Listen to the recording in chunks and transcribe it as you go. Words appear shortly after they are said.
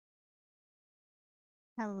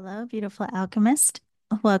Hello, beautiful alchemist.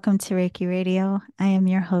 Welcome to Reiki Radio. I am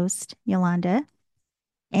your host, Yolanda,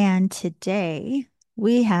 and today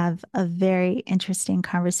we have a very interesting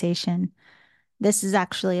conversation. This is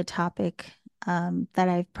actually a topic that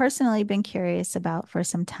I've personally been curious about for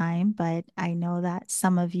some time, but I know that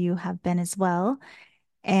some of you have been as well.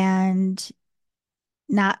 And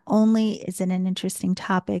not only is it an interesting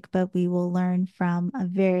topic, but we will learn from a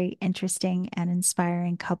very interesting and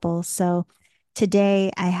inspiring couple. So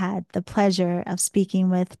today I had the pleasure of speaking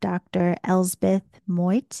with Dr. Elsbeth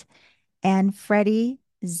Moit and Freddy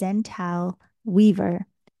Zental Weaver.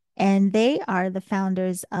 And they are the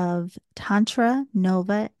founders of Tantra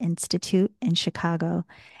Nova Institute in Chicago.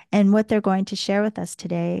 And what they're going to share with us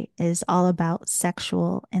today is all about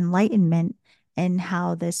sexual enlightenment and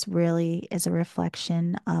how this really is a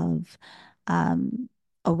reflection of um,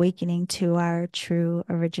 awakening to our true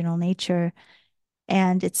original nature.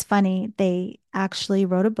 And it's funny, they actually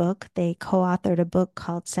wrote a book. They co-authored a book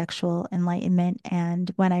called Sexual Enlightenment. And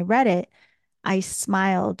when I read it, I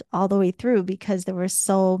smiled all the way through because there were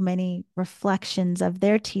so many reflections of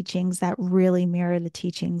their teachings that really mirror the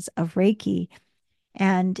teachings of Reiki.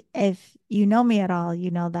 And if you know me at all,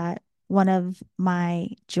 you know that one of my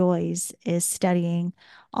joys is studying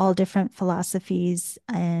all different philosophies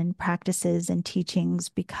and practices and teachings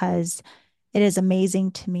because it is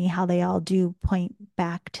amazing to me how they all do point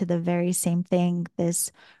back to the very same thing,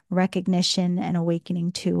 this recognition and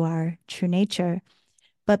awakening to our true nature.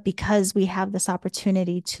 But because we have this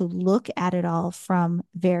opportunity to look at it all from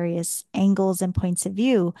various angles and points of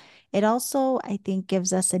view, it also, I think,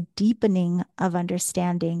 gives us a deepening of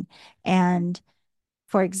understanding. And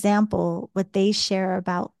for example, what they share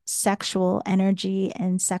about sexual energy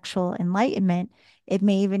and sexual enlightenment, it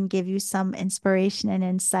may even give you some inspiration and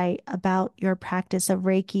insight about your practice of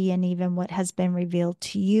Reiki and even what has been revealed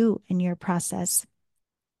to you in your process.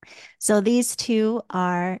 So these two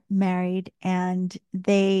are married and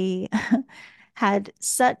they had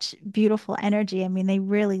such beautiful energy. I mean, they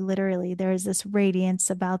really literally, there is this radiance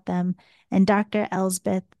about them. And Dr.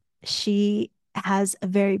 Elsbeth, she has a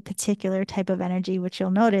very particular type of energy, which you'll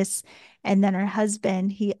notice. And then her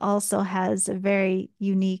husband, he also has a very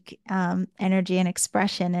unique energy and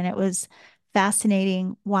expression. And it was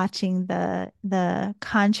fascinating watching the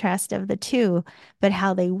contrast of the two, but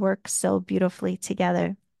how they work so beautifully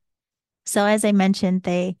together. So, as I mentioned,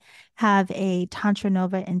 they have a Tantra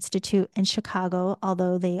Nova Institute in Chicago,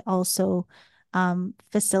 although they also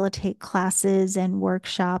facilitate classes and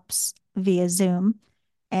workshops via Zoom.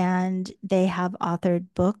 And they have authored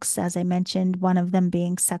books, as I mentioned, one of them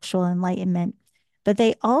being Sexual Enlightenment. But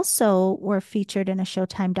they also were featured in a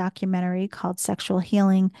Showtime documentary called Sexual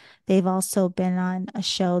Healing. They've also been on a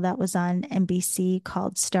show that was on NBC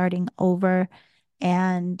called Starting Over.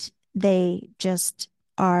 And they just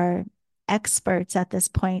are experts at this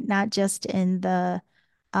point, not just in the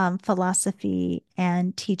philosophy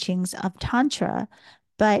and teachings of Tantra,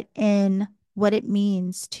 but in what it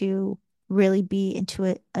means to really be into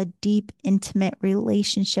a deep, intimate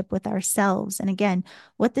relationship with ourselves. And again,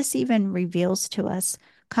 what this even reveals to us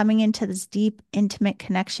coming into this deep, intimate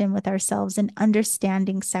connection with ourselves and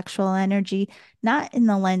understanding sexual energy, not in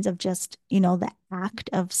the lens of just, the act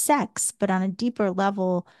of sex, but on a deeper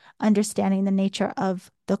level, understanding the nature of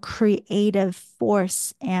the creative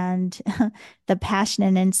force and the passion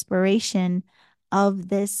and inspiration of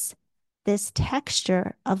this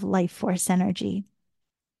texture of life force energy.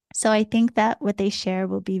 So I think that what they share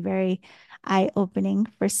will be very eye-opening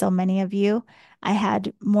for so many of you. I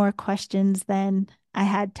had more questions than I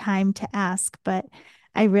had time to ask, but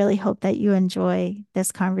I really hope that you enjoy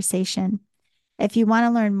this conversation. If you want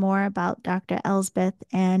to learn more about Dr. Elsbeth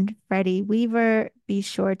and Freddie Weaver, be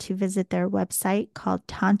sure to visit their website called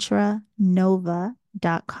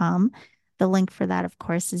tantranova.com. The link for that, of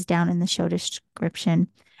course, is down in the show description.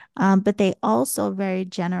 But they also very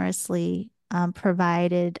generously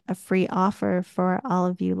provided a free offer for all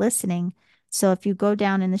of you listening. So if you go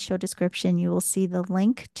down in the show description, you will see the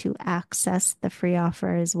link to access the free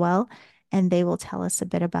offer as well. And they will tell us a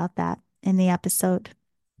bit about that in the episode.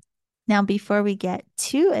 Now, before we get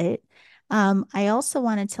to it, I also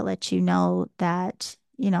wanted to let you know that,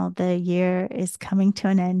 the year is coming to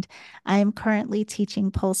an end. I am currently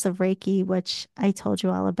teaching Pulse of Reiki, which I told you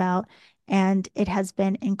all about, and it has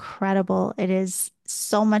been incredible. It is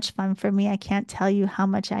so much fun for me. I can't tell you how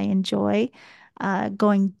much I enjoy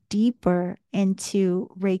going deeper into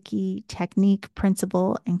Reiki technique,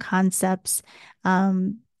 principle, and concepts.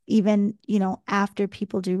 Even, after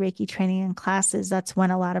people do Reiki training and classes, that's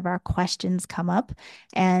when a lot of our questions come up.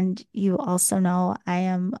 And you also know I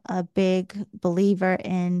am a big believer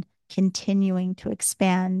in continuing to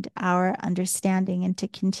expand our understanding and to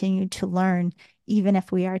continue to learn, even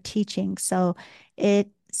if we are teaching. So it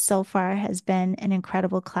so far has been an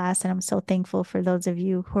incredible class, and I'm so thankful for those of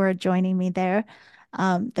you who are joining me there.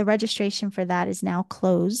 The registration for that is now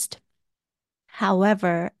closed.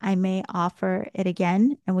 However, I may offer it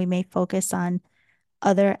again, and we may focus on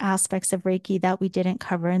other aspects of Reiki that we didn't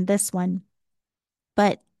cover in this one.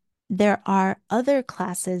 But there are other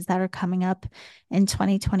classes that are coming up in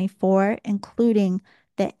 2024, including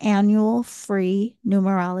the annual free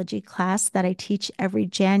numerology class that I teach every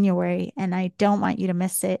January. And I don't want you to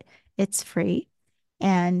miss it. It's free.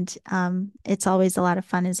 And it's always a lot of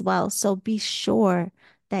fun as well. So be sure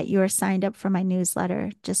that you're signed up for my newsletter.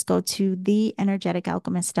 Just go to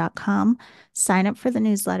theenergeticalchemist.com, sign up for the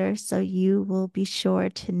newsletter so you will be sure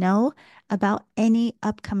to know about any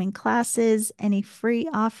upcoming classes, any free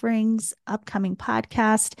offerings, upcoming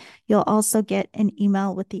podcast. You'll also get an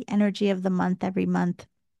email with the energy of the month every month.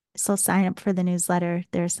 So sign up for the newsletter.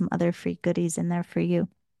 There's some other free goodies in there for you.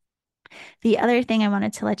 The other thing I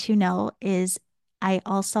wanted to let you know is I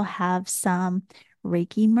also have some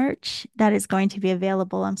Reiki merch that is going to be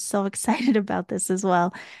available. I'm so excited about this as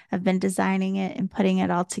well. I've been designing it and putting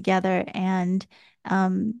it all together, and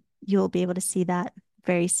you'll be able to see that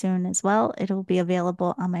very soon as well. It'll be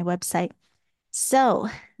available on my website. So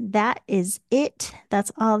that is it.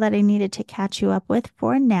 That's all that I needed to catch you up with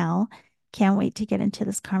for now. Can't wait to get into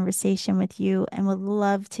this conversation with you and would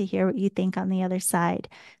love to hear what you think on the other side.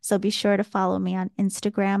 So be sure to follow me on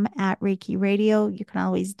Instagram at Reiki Radio. You can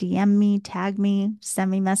always DM me, tag me,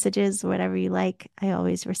 send me messages, whatever you like. I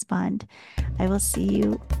always respond. I will see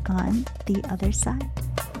you on the other side.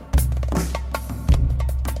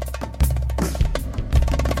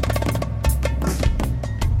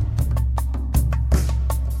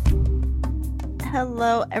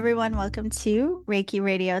 Hello, everyone. Welcome to Reiki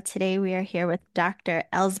Radio. Today we are here with Dr.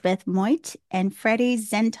 Elsbeth Moit and Freddy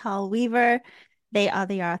Zental Weaver. They are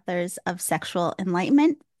the authors of Sexual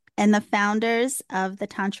Enlightenment and the founders of the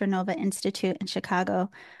Tantra Nova Institute in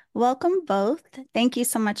Chicago. Welcome both. Thank you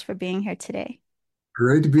so much for being here today.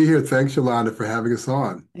 Great to be here. Thanks, Yolanda, for having us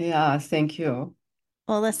on. Yeah, thank you.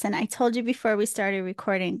 Well, listen, I told you before we started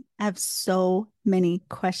recording, I have so many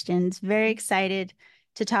questions. Very excited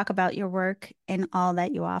to talk about your work and all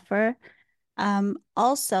that you offer.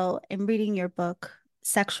 Also, in reading your book,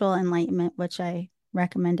 Sexual Enlightenment, which I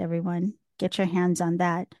recommend everyone get your hands on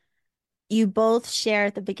that, you both share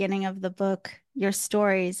at the beginning of the book your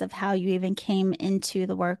stories of how you even came into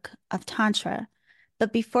the work of Tantra.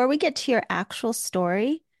 But before we get to your actual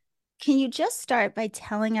story, can you just start by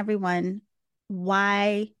telling everyone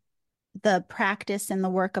why the practice and the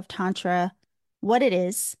work of Tantra, what it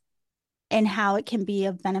is, and how it can be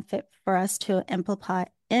of benefit for us to implement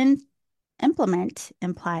in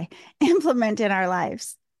our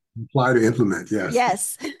lives? Apply to implement, yes.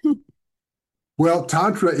 Yes. Well,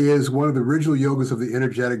 Tantra is one of the original yogas of the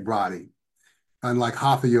energetic body, unlike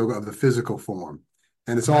Hatha yoga of the physical form.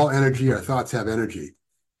 And it's all energy. Our thoughts have energy.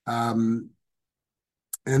 And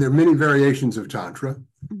there are many variations of Tantra.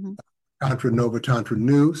 Mm-hmm. Tantra Nova, Tantra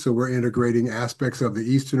New. So we're integrating aspects of the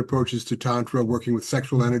Eastern approaches to Tantra, working with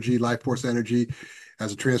sexual energy, life force energy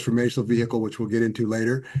as a transformational vehicle, which we'll get into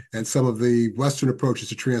later, and some of the Western approaches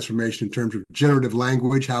to transformation in terms of generative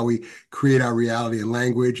language, how we create our reality in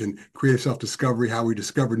language, and creative self-discovery, how we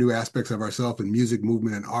discover new aspects of ourselves in music,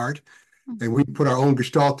 movement, and art. Mm-hmm. And we put our own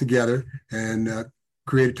gestalt together and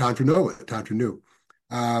create Tantra Nova, Tantra New.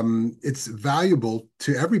 It's valuable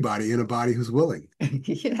to everybody in a body who's willing.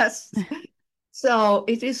 Yes. So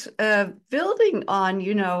it is building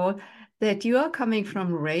on, that you are coming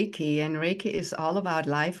from Reiki, and Reiki is all about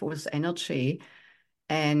life force energy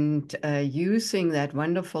and using that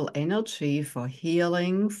wonderful energy for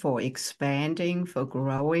healing, for expanding, for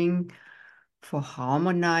growing, for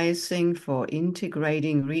harmonizing, for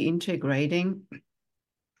integrating, reintegrating.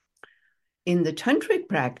 In the tantric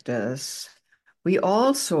practice, we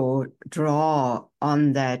also draw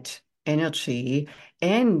on that energy,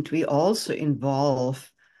 and we also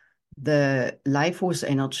involve the life force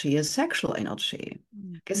energy as sexual energy.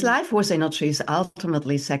 Because life force energy is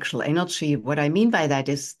ultimately sexual energy. What I mean by that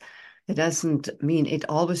is it doesn't mean it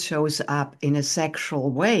always shows up in a sexual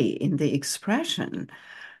way in the expression.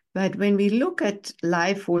 But when we look at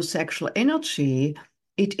life force sexual energy,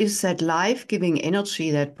 it is that life-giving energy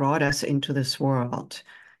that brought us into this world.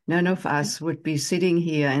 None of us would be sitting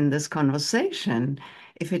here in this conversation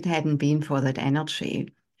if it hadn't been for that energy.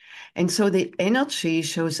 And so the energy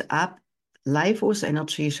shows up, life force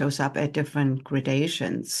energy shows up at different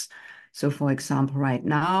gradations. So for example, right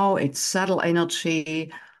now, it's subtle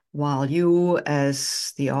energy, while you,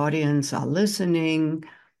 as the audience, are listening,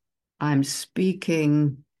 I'm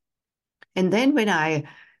speaking. And then when I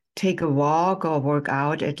take a walk or work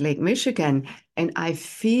out at Lake Michigan and I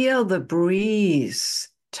feel the breeze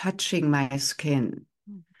touching my skin,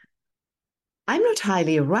 I'm not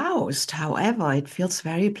highly aroused. However, it feels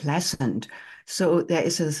very pleasant. So there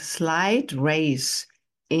is a slight raise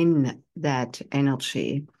in that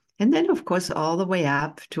energy. And then, of course, all the way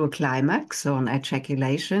up to a climax or an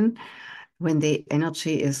ejaculation when the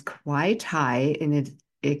energy is quite high in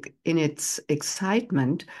its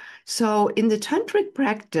excitement. So in the tantric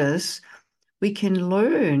practice, we can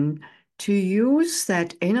learn to use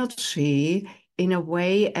that energy in a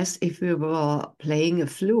way as if we were playing a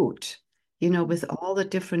flute, with all the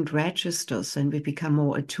different registers, and we become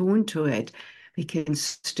more attuned to it. We can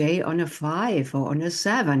stay on a 5 or on a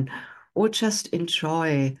 7 or just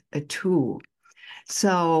enjoy a 2.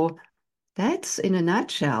 So that's in a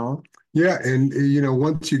nutshell. Yeah, and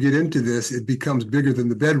once you get into this, it becomes bigger than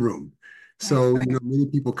the bedroom. Right. So, many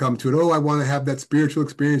people come to it, oh, I want to have that spiritual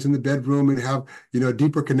experience in the bedroom and have, a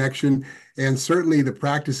deeper connection. And certainly the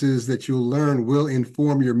practices that you'll learn will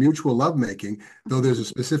inform your mutual lovemaking, though there's a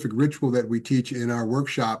specific ritual that we teach in our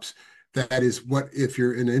workshops. That is what, if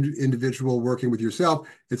you're an individual working with yourself,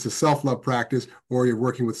 it's a self-love practice, or you're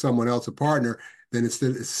working with someone else, a partner, then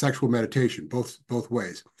it's sexual meditation, both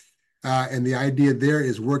ways. And the idea there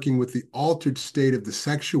is working with the altered state of the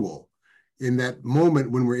sexual in that moment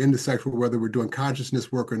when we're into sexual, whether we're doing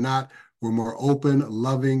consciousness work or not, we're more open,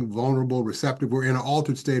 loving, vulnerable, receptive. We're in an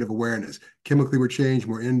altered state of awareness. Chemically, we're changed,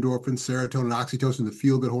 more endorphins, serotonin, oxytocin, the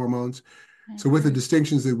feel-good hormones. Right. So with the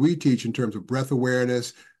distinctions that we teach in terms of breath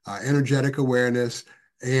awareness, energetic awareness,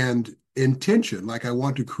 and intention, like I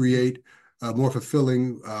want to create a more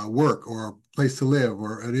fulfilling work or a place to live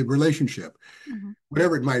or a relationship, Mhm.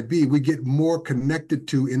 whatever it might be, we get more connected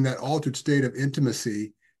to in that altered state of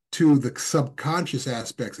intimacy to the subconscious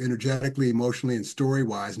aspects, energetically, emotionally, and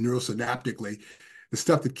story-wise, neurosynaptically, the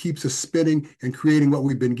stuff that keeps us spinning and creating what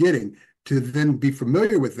we've been getting, to then be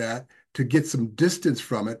familiar with that, to get some distance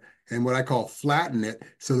from it, and what I call flatten it,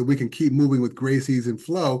 so that we can keep moving with grace, ease, and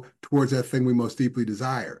flow towards that thing we most deeply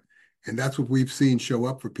desire. And that's what we've seen show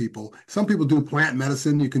up for people. Some people do plant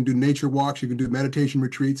medicine. You can do nature walks. You can do meditation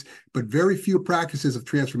retreats. But very few practices of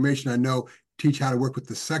transformation I know teach how to work with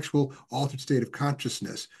the sexual altered state of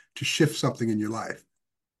consciousness to shift something in your life.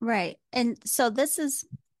 Right. And so this is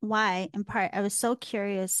why, in part, I was so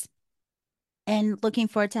curious and looking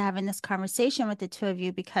forward to having this conversation with the two of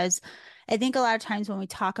you, because I think a lot of times when we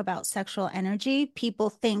talk about sexual energy, people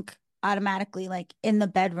think automatically like in the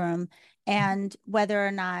bedroom, and whether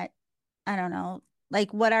or not, I don't know,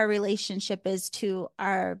 like what our relationship is to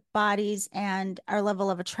our bodies and our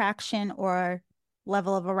level of attraction or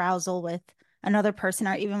level of arousal with another person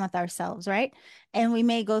or even with ourselves, right? And we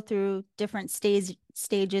may go through different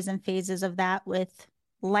stages and phases of that with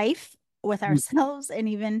life, with ourselves, and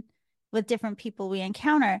even with different people we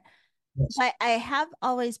encounter. Yes. But I have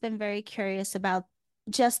always been very curious about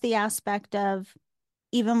just the aspect of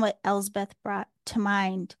even what Elsbeth brought to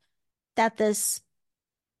mind, that there's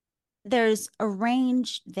a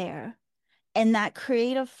range there, and that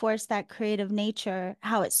creative force, that creative nature,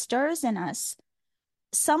 how it stirs in us.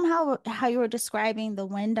 Somehow, how you were describing the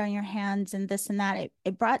wind on your hands and this and that,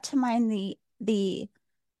 it brought to mind the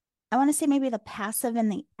I want to say maybe the passive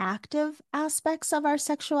and the active aspects of our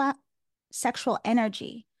sexual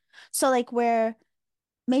energy. So like where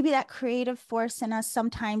maybe that creative force in us,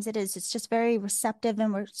 sometimes it's just very receptive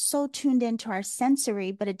and we're so tuned into our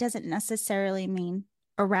sensory, but it doesn't necessarily mean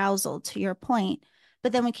arousal, to your point.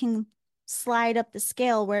 But then we can slide up the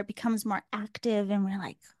scale where it becomes more active and we're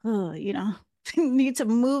like, oh, need to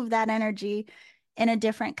move that energy in a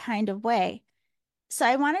different kind of way. So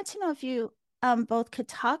I wanted to know if you both could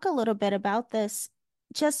talk a little bit about this,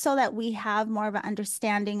 just so that we have more of an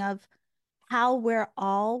understanding of how we're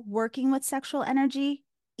all working with sexual energy,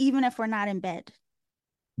 even if we're not in bed.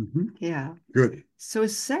 Mhm. Yeah. Good. So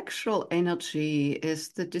sexual energy is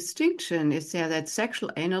the distinction is there that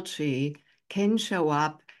sexual energy can show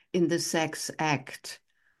up in the sex act,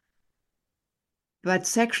 but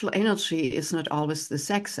sexual energy is not always the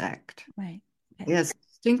sex act. Right. Okay. Yes,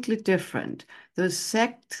 distinctly different. The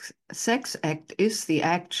sex act is the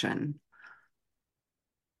action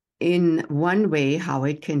in one way how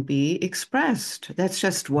it can be expressed. That's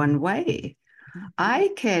just one way. Mhm. I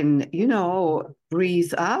can,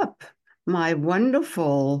 breathe up my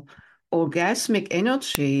wonderful orgasmic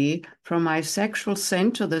energy from my sexual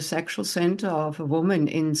center. The sexual center of a woman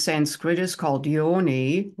in Sanskrit is called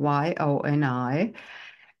yoni, Yoni,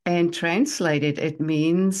 and translated, it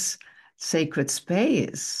means sacred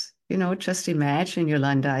space. Just imagine,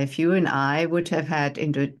 Yolanda, if you and I would have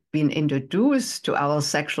been introduced to our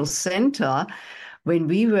sexual center when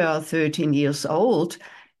we were 13 years old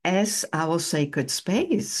as our sacred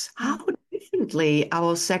space, Yeah. how differently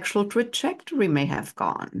our sexual trajectory may have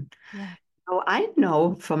gone. Yeah. So I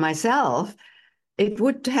know for myself, it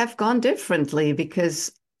would have gone differently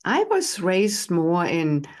because I was raised more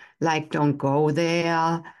in like, don't go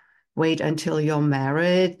there, wait until you're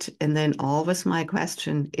married. And then always my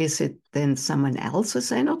question, is it then someone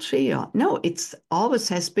else's energy? Or no, it's always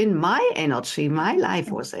has been my energy. My life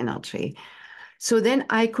was energy. So then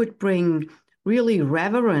I could bring really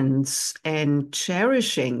reverence and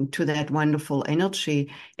cherishing to that wonderful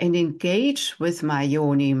energy and engage with my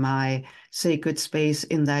yoni, my sacred space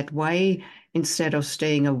in that way instead of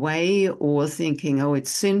staying away or thinking, oh,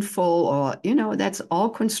 it's sinful or, that's all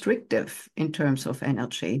constrictive in terms of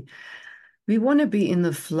energy. We want to be in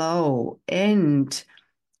the flow and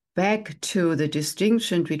back to the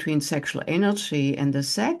distinction between sexual energy and the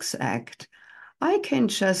sex act. I can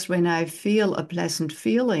just, when I feel a pleasant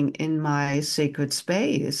feeling in my sacred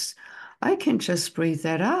space, I can just breathe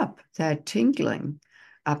that up, that tingling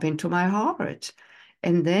up into my heart.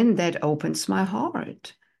 And then that opens my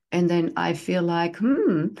heart. And then I feel like,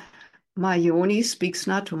 my yoni speaks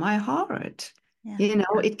now to my heart. Yeah.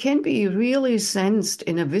 It can be really sensed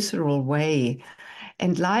in a visceral way.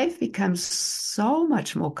 And life becomes so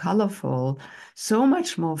much more colorful, so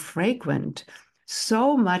much more fragrant,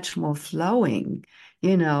 so much more flowing,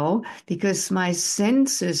 because my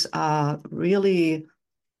senses are really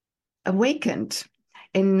awakened.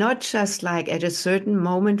 And not just like at a certain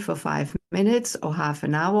moment for 5 minutes or half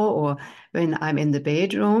an hour or when I'm in the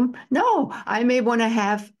bedroom. No, I may want to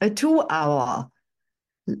have a 2 hour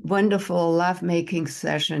wonderful lovemaking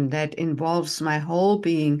session that involves my whole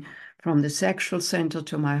being from the sexual center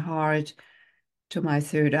to my heart, to my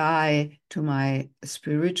third eye, to my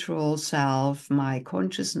spiritual self, my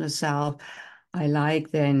consciousness self. I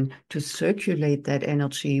like then to circulate that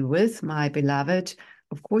energy with my beloved.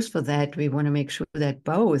 Of course, for that, we want to make sure that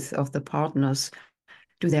both of the partners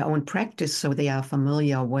do their own practice so they are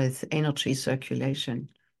familiar with energy circulation.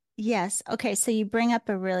 Yes. Okay. So you bring up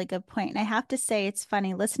a really good point. And I have to say, it's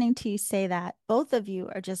funny listening to you say that. Both of you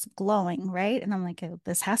are just glowing, right? And I'm like, oh,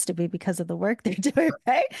 this has to be because of the work they're doing,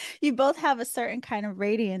 right? You both have a certain kind of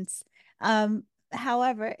radiance.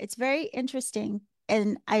 However, it's very interesting.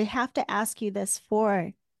 And I have to ask you this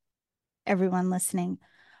for everyone listening.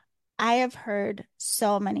 I have heard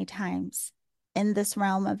so many times in this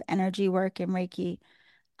realm of energy work and Reiki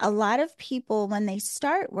a lot of people, when they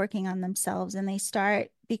start working on themselves and they start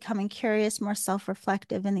becoming curious, more self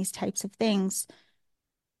reflective in these types of things,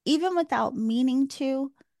 even without meaning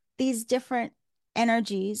to, these different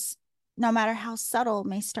energies, no matter how subtle,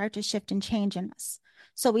 may start to shift and change in us.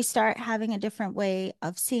 So we start having a different way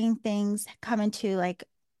of seeing things, come into like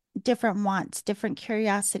different wants, different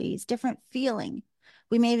curiosities, different feeling.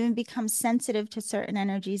 We may even become sensitive to certain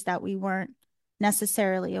energies that we weren't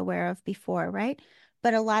necessarily aware of before, right?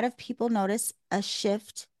 But a lot of people notice a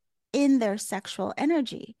shift in their sexual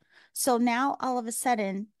energy. So now all of a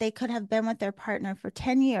sudden, they could have been with their partner for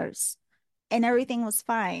 10 years and everything was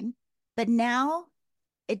fine. But now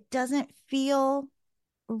it doesn't feel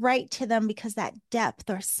right to them because that depth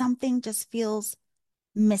or something just feels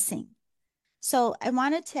missing. So I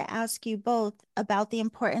wanted to ask you both about the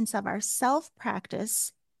importance of our self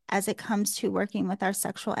practice as it comes to working with our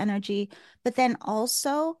sexual energy, but then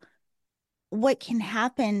also what can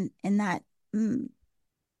happen in that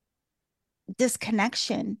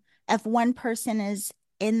disconnection if one person is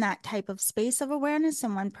in that type of space of awareness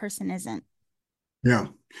and one person isn't. Yeah.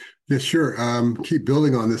 Yeah, sure. Keep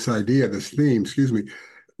building on this idea, this theme, excuse me.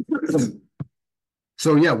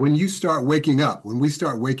 So yeah, when you start waking up, when we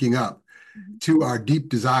start waking up Mhm. to our deep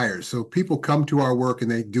desires, so people come to our work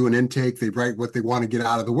and they do an intake, they write what they want to get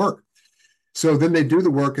out of the work. So then they do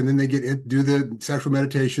the work and then they do the sexual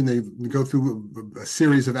meditation. They go through a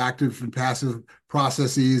series of active and passive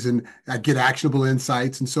processes and get actionable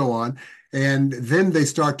insights and so on. And then they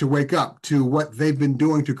start to wake up to what they've been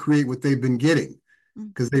doing to create what they've been getting Mm.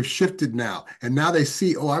 because they've shifted now. And now they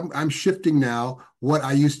see, oh, I'm shifting now what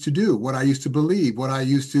I used to do, what I used to believe, what I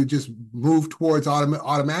used to just move towards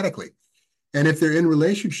automatically. And if they're in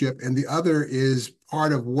relationship and the other is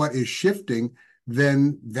part of what is shifting,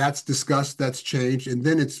 then that's discussed, that's changed, and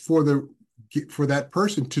then it's for that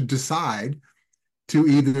person to decide to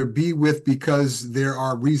either be with because there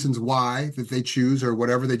are reasons why that they choose or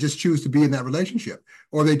whatever, they just choose to be in that relationship,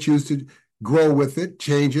 or they choose to grow with it,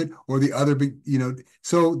 change it, or the other,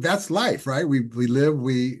 so that's life, right? We live,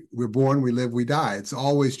 we're born, we live, we die. It's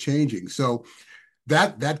always changing. So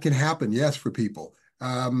that can happen, yes, for people.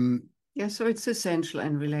 Yeah, so it's essential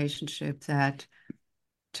in relationship that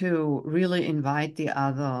to really invite the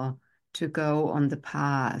other to go on the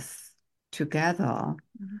path together.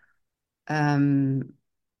 Mhm. Um,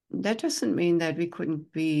 that doesn't mean that we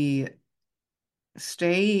couldn't be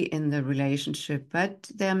stay in the relationship, but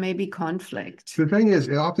there may be conflict. The thing is,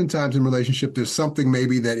 oftentimes in relationship, there's something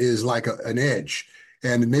maybe that is like an edge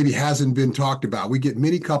and it maybe hasn't been talked about. We get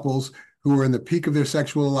many couples who are in the peak of their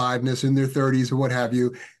sexual aliveness in their 30s or what have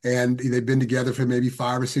you, and they've been together for maybe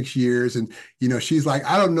 5 or 6 years. And, she's like,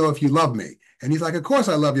 I don't know if you love me. And he's like, of course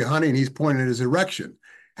I love you, honey. And he's pointing at his erection.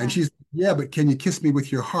 And she's, yeah, but can you kiss me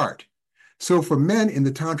with your heart? So for men in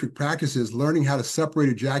the tantric practices, learning how to separate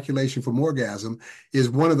ejaculation from orgasm is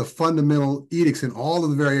one of the fundamental edicts in all of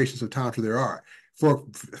the variations of tantra there are for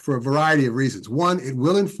a variety of reasons. One, it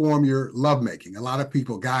will inform your lovemaking. A lot of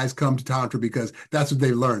people, guys, come to tantra because that's what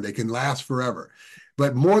they learned. They can last forever.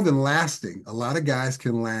 But more than lasting, a lot of guys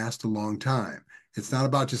can last a long time. It's not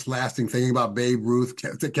about just lasting, thinking about Babe Ruth,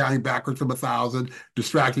 counting backwards from 1,000,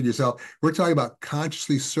 distracting yourself. We're talking about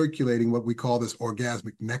consciously circulating what we call this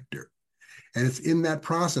orgasmic nectar. And it's in that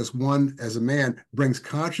process, one, as a man, brings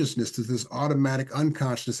consciousness to this automatic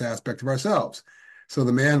unconscious aspect of ourselves. So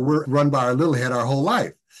the man, we're run by our little head our whole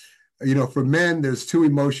life. For men, there's two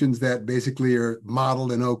emotions that basically are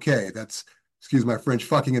modeled and okay. That's, excuse my French,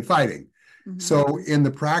 fucking and fighting. Mhm. So in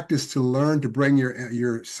the practice to learn to bring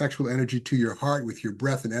your sexual energy to your heart with your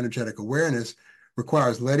breath and energetic awareness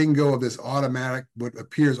requires letting go of this automatic, what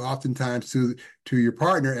appears oftentimes to your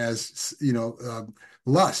partner as,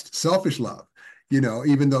 lust, selfish love,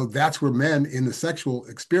 even though that's where men in the sexual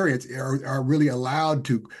experience are really allowed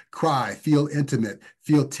to cry, feel intimate,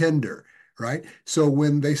 feel tender, right? So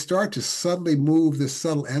when they start to subtly move this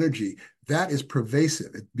subtle energy, that is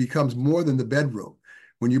pervasive. It becomes more than the bedroom.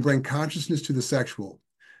 When you bring consciousness to the sexual,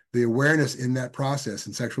 the awareness in that process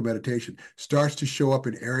in sexual meditation starts to show up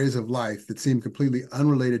in areas of life that seem completely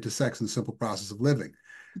unrelated to sex and the simple process of living.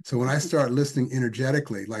 So when I start listening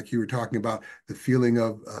energetically, like you were talking about the feeling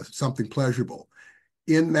of something pleasurable,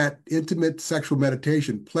 in that intimate sexual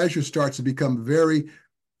meditation, pleasure starts to become very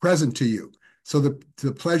present to you. So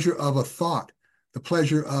the pleasure of a thought, the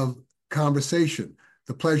pleasure of conversation,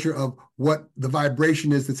 the pleasure of what the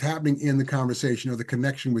vibration is that's happening in the conversation or the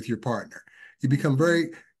connection with your partner. You become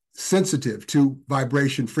very sensitive to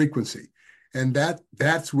vibration frequency. And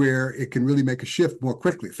that's where it can really make a shift more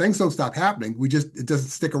quickly. Things don't stop happening. It doesn't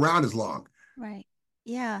stick around as long. Right.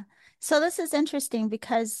 Yeah. So this is interesting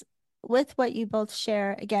because with what you both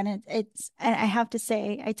share, again, and I have to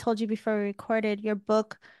say, I told you before we recorded, your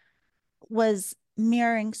book was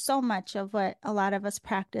mirroring so much of what a lot of us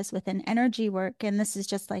practice within energy work. And this is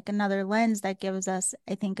just like another lens that gives us,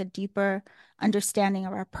 I think, a deeper understanding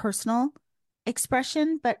of our personal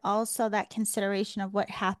expression, but also that consideration of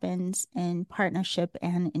what happens in partnership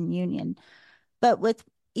and in union. But with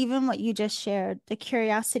even what you just shared, the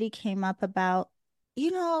curiosity came up about,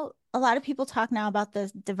 a lot of people talk now about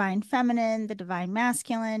the divine feminine, the divine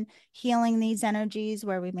masculine, healing these energies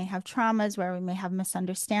where we may have traumas, where we may have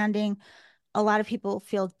misunderstanding. A lot of people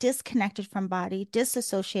feel disconnected from body,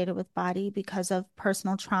 disassociated with body because of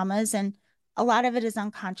personal traumas. And a lot of it is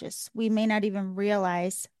unconscious. We may not even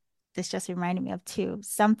realize. This just reminded me of too,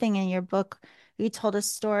 something in your book. You told a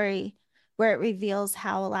story where it reveals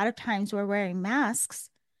how a lot of times we're wearing masks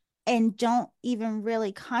and don't even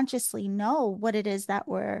really consciously know what it is that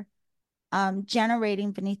we're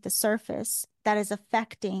generating beneath the surface that is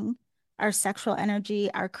affecting our sexual energy,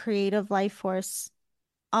 our creative life force,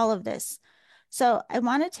 all of this. So I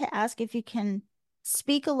wanted to ask if you can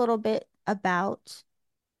speak a little bit about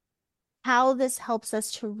how this helps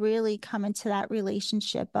us to really come into that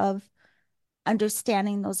relationship of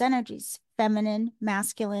understanding those energies, feminine,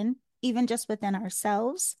 masculine, even just within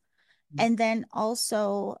ourselves. And then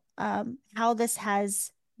also how this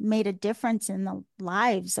has made a difference in the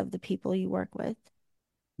lives of the people you work with.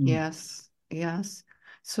 Yes, yes.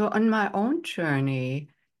 So on my own journey,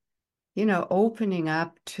 opening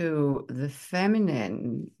up to the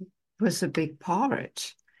feminine was a big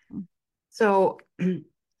part. So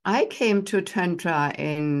I came to Tantra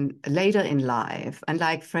in later in life,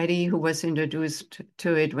 unlike Freddy, who was introduced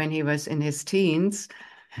to it when he was in his teens.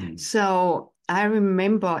 So I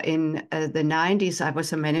remember in the 90s, I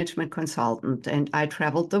was a management consultant and I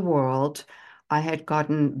traveled the world. I had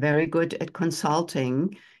gotten very good at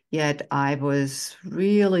consulting, yet I was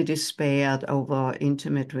really despaired over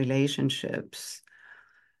intimate relationships.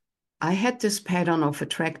 I had this pattern of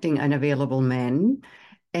attracting unavailable men.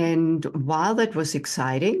 And while that was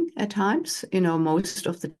exciting at times, most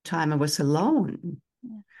of the time I was alone.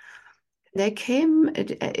 Yeah.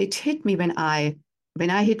 It hit me when I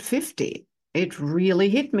hit 50. It really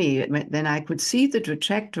hit me. Then I could see the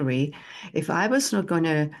trajectory. If I was not going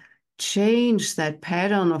to change that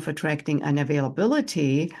pattern of attracting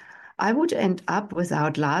unavailability, I would end up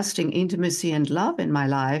without lasting intimacy and love in my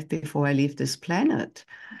life before I leave this planet.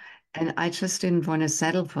 And I just didn't want to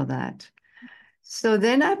settle for that. So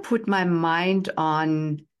then I put my mind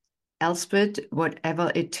on Elsbeth,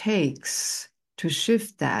 whatever it takes to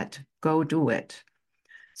shift that, go do it.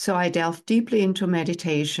 So I delved deeply into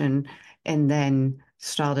meditation and then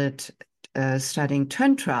started studying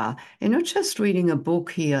Tantra and not just reading a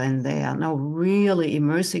book here and there, no, really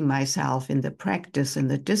immersing myself in the practice and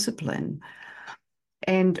the discipline.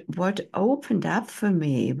 And what opened up for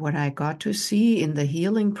me, what I got to see in the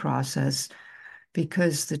healing process,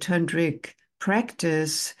 because the tantric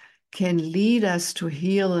practice can lead us to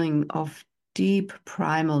healing of deep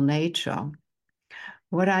primal nature.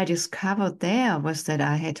 What I discovered there was that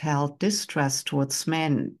I had held distrust towards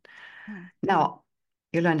men. Mm. Now,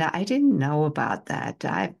 Yolanda, I didn't know about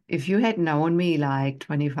that. If you had known me like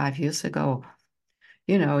 25 years ago,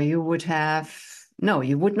 you would have, no,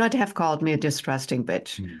 you would not have called me a distrusting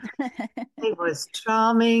bitch. I was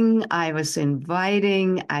charming, I was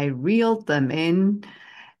inviting, I reeled them in.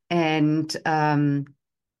 And,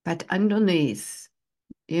 but underneath,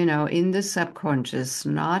 in the subconscious,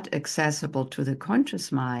 not accessible to the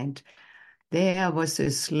conscious mind, there was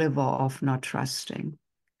this sliver of not trusting.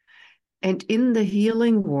 And in the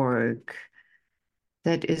healing work,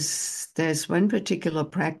 there's one particular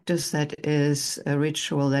practice that is a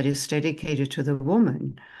ritual that is dedicated to the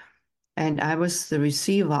woman. And I was the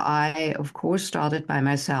receiver. I, of course, started by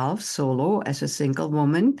myself, solo, as a single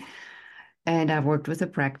woman. And I worked with a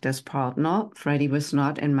practice partner. Freddy was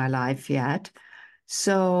not in my life yet.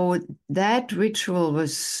 So that ritual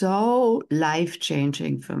was so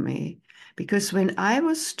life-changing for me because when I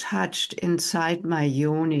was touched inside my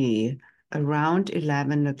yoni around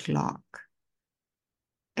 11 o'clock,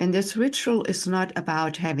 and this ritual is not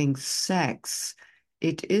about having sex,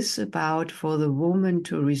 it is about for the woman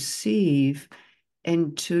to receive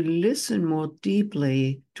and to listen more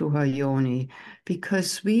deeply to her yoni,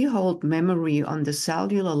 because we hold memory on the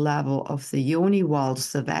cellular level of the yoni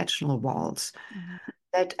walls, the vaginal walls, Mm-hmm.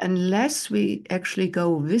 that unless we actually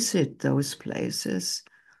go visit those places,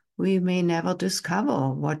 we may never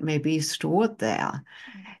discover what may be stored there.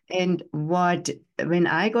 And when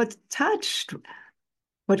I got touched,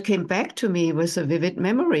 what came back to me was a vivid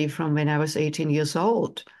memory from when I was 18 years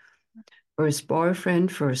old. First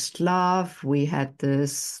boyfriend, first love. We had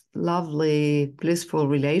this lovely, blissful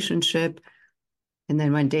relationship. And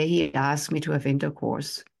then one day he asked me to have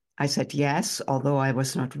intercourse. I said yes, although I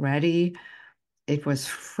was not ready. It was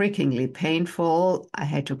freakingly painful. I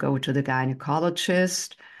had to go to the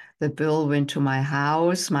gynecologist. The bill went to my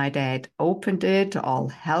house. My dad opened it. All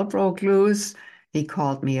hell broke loose. He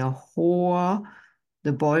called me a whore.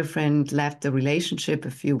 The boyfriend left the relationship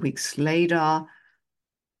a few weeks later.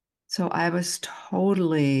 So I was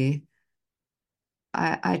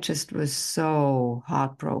I just was so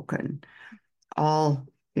heartbroken. All,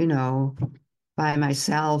 you know, by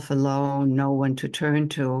myself alone, no one to turn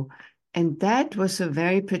to. And that was a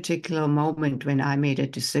very particular moment when I made a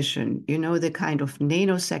decision, the kind of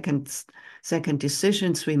second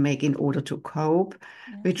decisions we make in order to cope,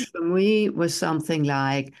 Yeah. which for me was something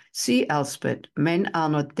like, see, Elspeth, men are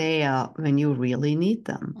not there when you really need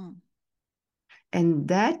them. Mm. And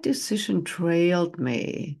that decision trailed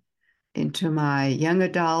me into my young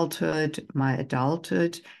adulthood, my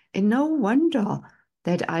adulthood. And no wonder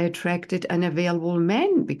that I attracted unavailable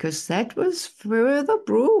men, because that was further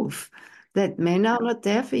proof that men are not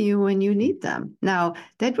there for you when you need them. Now,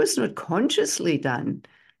 that was not consciously done.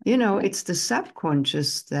 It's the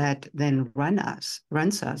subconscious that then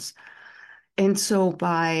runs us. And so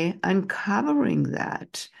by uncovering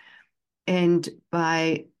that and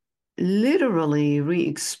by literally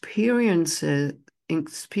experiencing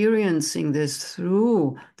this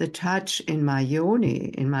through the touch in my yoni,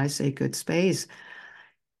 in my sacred space,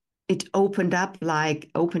 it opened up like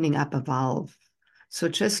opening up a valve. So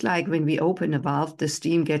just like when we open a valve, the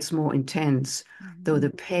steam gets more intense, though Mm-hmm. the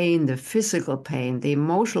pain, the physical pain, the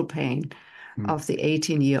emotional pain of the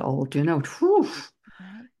 18-year-old, whew,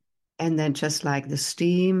 Right. and then just like the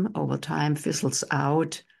steam over time fizzles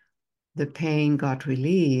out, the pain got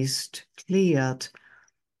released, cleared,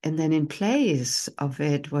 and then in place of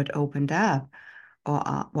it, what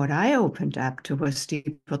what I opened up to was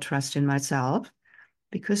deeper trust in myself,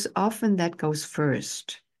 because often that goes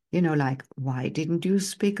first. You know, like, why didn't you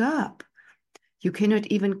speak up? You cannot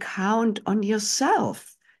even count on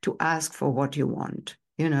yourself to ask for what you want,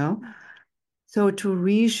 you know? So to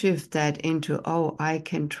reshift that into, oh, I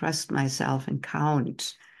can trust myself and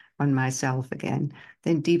count on myself again,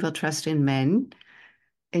 then deeper trust in men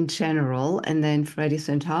in general. And then Freddy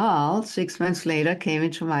Central, 6 months later, came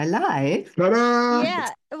into my life. Ta-da! Yeah.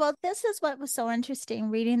 Well, this is what was so interesting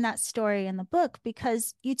reading that story in the book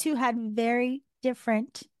because you two had very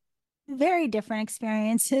different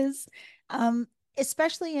experiences, um,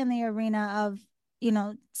 especially in the arena of,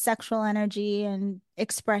 sexual energy and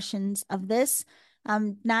expressions of this,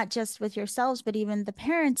 not just with yourselves, but even the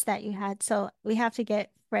parents that you had. So we have to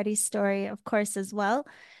get Freddie's story, of course, as well.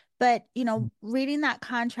 But, reading that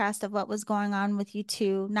contrast of what was going on with you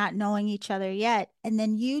two, not knowing each other yet, and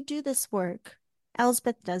then you do this work,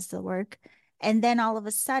 Elsbeth does the work, and then all of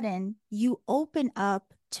a sudden you open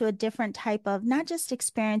up to a different type of not just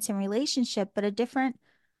experience and relationship, but a different,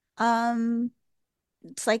 um,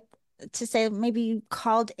 it's like to say maybe you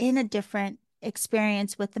called in a different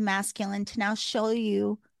experience with the masculine to now show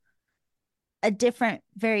you a different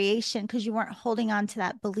variation because you weren't holding on to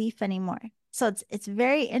that belief anymore. So it's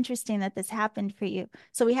very interesting that this happened for you.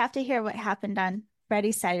 So we have to hear what happened on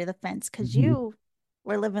Freddie's side of the fence because Mhm. you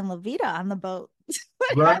were living La Vida on the boat.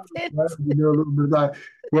 What Right, happened? right. You know a little bit about,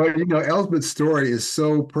 well, Elsbeth's story is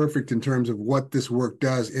so perfect in terms of what this work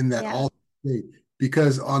does in that Yeah, all state.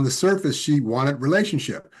 Because on the surface, she wanted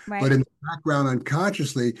relationship, but right. in the background,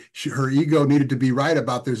 unconsciously, her ego needed to be right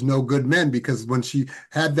about there's no good men. Because when she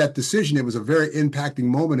had that decision, it was a very impacting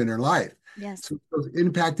moment in her life. Yes. So those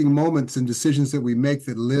impacting moments and decisions that we make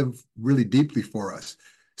that live really deeply for us.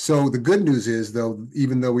 So the good news is, though,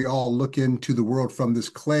 even though we all look into the world from this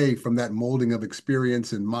clay, from that molding of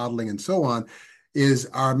experience and modeling and so on, is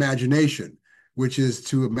our imagination, which is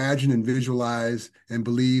to imagine and visualize and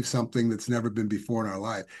believe something that's never been before in our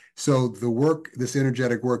life. So the work, this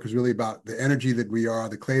energetic work, is really about the energy that we are,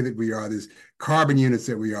 the clay that we are, these carbon units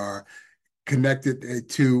that we are, connected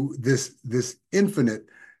to this infinite,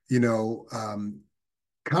 you know,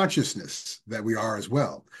 consciousness that we are as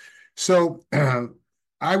well. So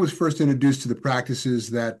I was first introduced to the practices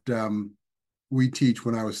that we teach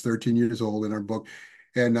when I was 13 years old in our book.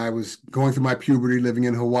 And I was going through my puberty, living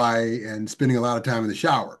in Hawaii and spending a lot of time in the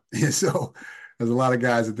shower. So, as a lot of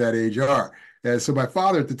guys at that age are. And so, my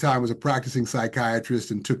father at the time was a practicing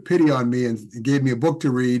psychiatrist and took pity on me and gave me a book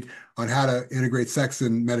to read on how to integrate sex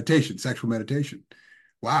and meditation, sexual meditation.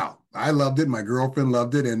 Wow, I loved it. My girlfriend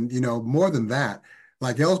loved it. And, more than that,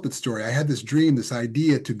 like Elsbeth's story, I had this dream, this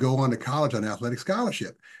idea to go on to college on athletic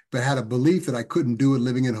scholarship, but had a belief that I couldn't do it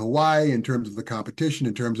living in Hawaii in terms of the competition,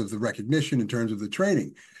 in terms of the recognition, in terms of the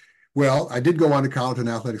training. Well, I did go on to college on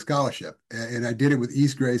athletic scholarship, and I did it with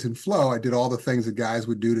ease, grace, and flow. I did all the things that guys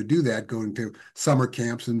would do to do that, going to summer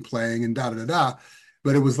camps and playing and da da da da.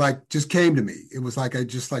 But it was like just came to me. It was like I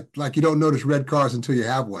just like you don't notice red cars until you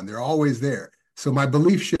have one. They're always there. So my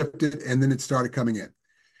belief shifted, and then it started coming in.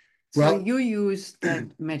 So Well, you use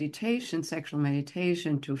that meditation, sexual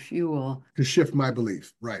meditation, to fuel. to shift my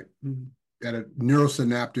belief, right? Mhm. At a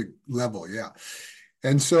neurosynaptic level, yeah.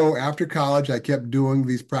 And so after college, I kept doing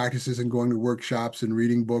these practices and going to workshops and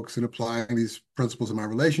reading books and applying these principles in my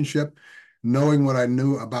relationship, knowing what I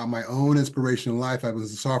knew about my own inspirational life. I was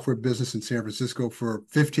in the software business in San Francisco for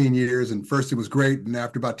 15 years, and first it was great, and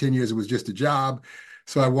after about 10 years, it was just a job.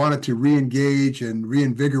 So I wanted to re-engage and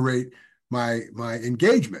reinvigorate my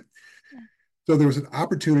engagement. Yeah. So there was an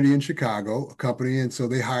opportunity in Chicago, a company, and so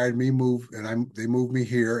they hired me, they moved me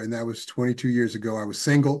here, and that was 22 years ago. I was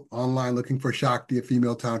single, online, looking for Shakti, a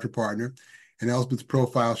female tantra partner, and Elspeth's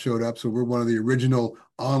profile showed up. So we're one of the original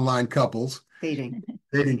online couples, Dating.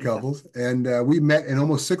 dating couples, and we met in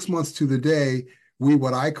almost 6 months to the day. We,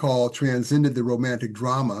 what I call, transcended the romantic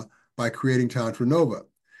drama by creating Tantra Nova.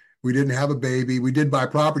 We didn't have a baby. We did buy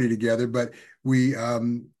property together, but we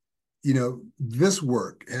this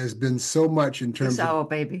work has been so much in It's terms of our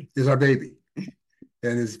baby. is our baby.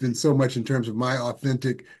 And it's been so much in terms of my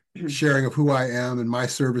authentic sharing of who I am and my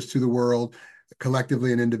service to the world,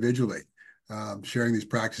 collectively and individually, sharing these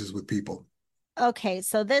practices with people. Okay,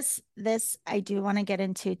 so this I do want to get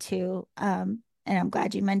into too, and I'm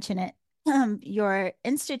glad you mentioned it. Your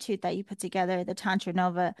institute that you put together, the Tantra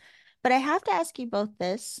Nova, but I have to ask you both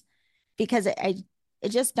this because it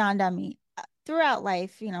just dawned on me throughout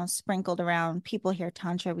life, sprinkled around. People hear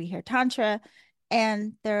Tantra, we hear Tantra,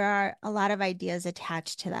 and there are a lot of ideas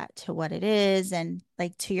attached to that, to what it is, and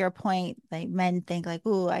like to your point, like men think like,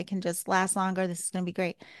 "Ooh, I can just last longer. This is going to be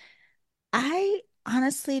great." I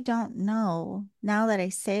honestly don't know now that I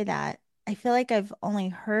say that. I feel like I've only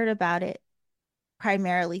heard about it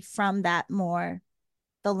primarily from that more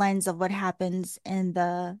the lens of what happens in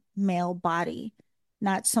the male body,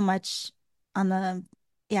 not so much on the,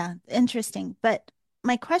 yeah, interesting. But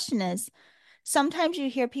my question is, sometimes you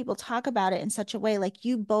hear people talk about it in such a way, like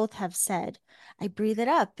you both have said, I breathe it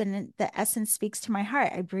up and the essence speaks to my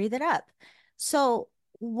heart. I breathe it up. So,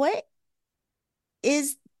 what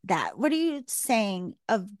is that? What are you saying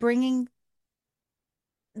of bringing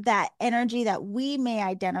that energy that we may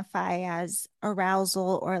identify as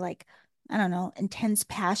arousal or like, I don't know, intense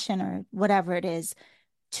passion or whatever it is,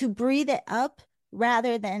 to breathe it up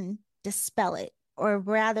rather than dispel it or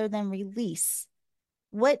rather than release?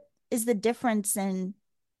 What is the difference in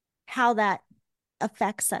how that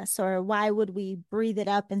affects us, or why would we breathe it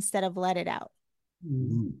up instead of let it out?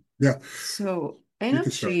 Yeah. So You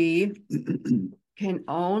can start. energy can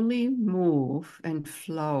only move and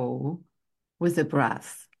flow with the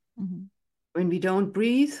breath. Mhm. When we don't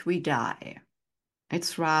breathe, we die.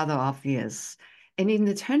 It's rather obvious. And in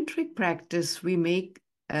the tantric practice, we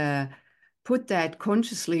put that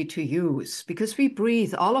consciously to use because we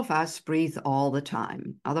breathe, all of us breathe all the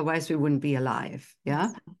time. Otherwise, we wouldn't be alive. Yeah.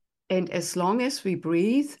 Yes. And as long as we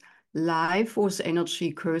breathe, life force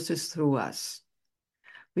energy courses through us.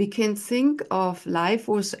 We can think of life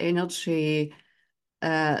force energy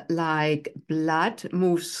like blood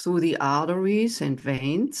moves through the arteries and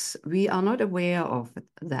veins. We are not aware of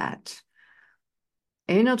that.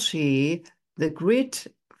 Energy, the grid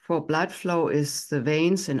for blood flow is the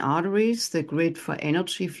veins and arteries. The grid for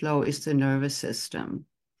energy flow is the nervous system.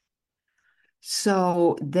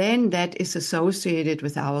 So then that is associated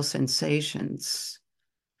with our sensations.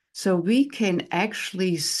 So we can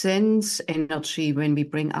actually sense energy when we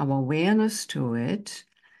bring our awareness to it,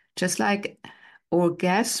 just like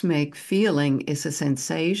orgasmic feeling is a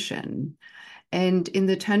sensation. And in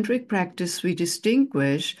the tantric practice, we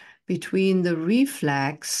distinguish between the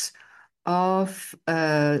reflex of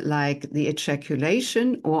like the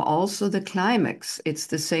ejaculation or also the climax. It's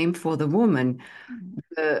the same for the woman. Mhm.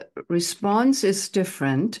 The response is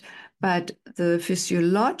different, but the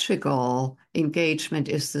physiological engagement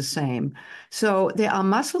is the same. So there are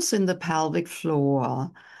muscles in the pelvic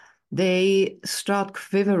floor. They start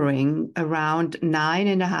quivering around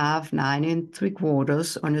 9.5,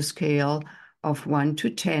 9.75 on a scale of 1 to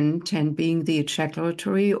 10, 10 being the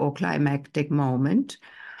ejaculatory or climactic moment.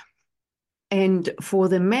 And for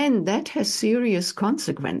the men, that has serious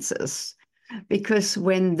consequences because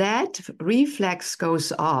when that reflex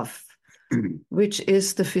goes off, which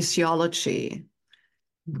is the physiology,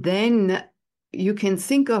 then you can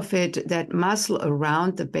think of it that muscle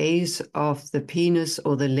around the base of the penis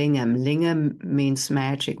or the lingam. Lingam means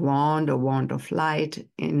magic wand or wand of light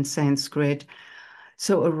in Sanskrit.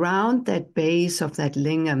 So around that base of that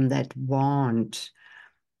lingam, that wand,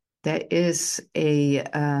 there is a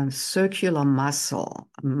circular muscle,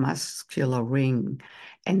 a muscular ring,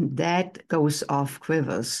 and that goes off,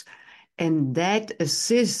 quivers, and that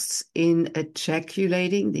assists in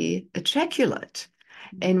ejaculating the ejaculate.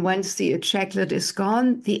 And once the ejaculate is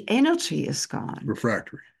gone, the energy is gone.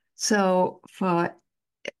 Refractory. So for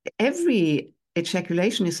every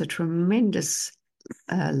ejaculation is a tremendous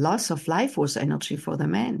loss of life force energy for the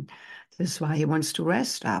man. This is why he wants to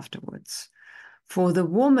rest afterwards. For the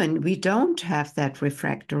woman, we don't have that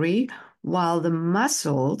refractory, while the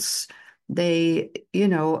muscles, they,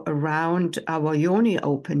 around our yoni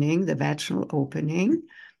opening, the vaginal opening,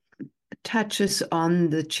 touches on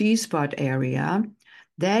the G-spot area.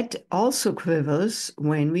 That also quivers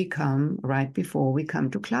when we come, right before we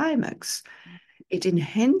come to climax. It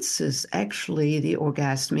enhances actually the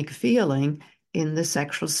orgasmic feeling in the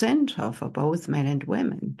sexual center for both men and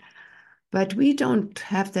women. But we don't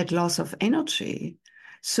have that loss of energy.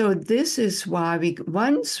 So this is why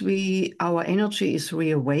once our energy is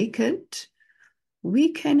reawakened, we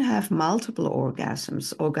can have multiple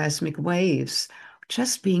orgasms, orgasmic waves,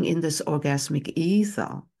 just being in this orgasmic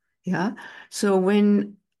ether. Yeah. So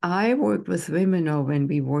when I work with women or when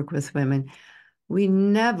we work with women, we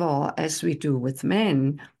never, as we do with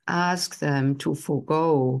men, ask them to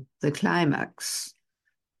forego the climax.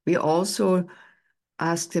 We also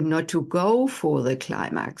ask them not to go for the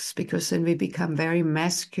climax because then we become very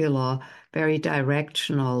muscular, very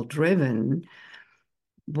directional, driven.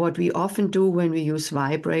 What we often do when we use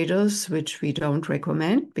vibrators, which we don't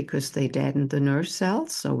recommend because they deaden the nerve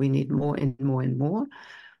cells, so we need more and more and more,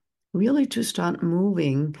 really to start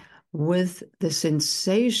moving with the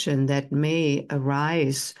sensation that may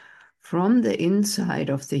arise from the inside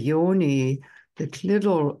of the yoni, the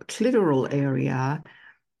clitoral area,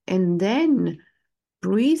 and then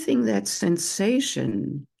breathing that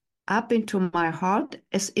sensation up into my heart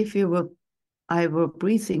as if I were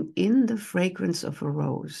breathing in the fragrance of a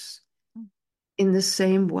rose in the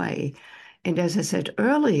same way. And as I said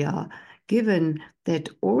earlier, given that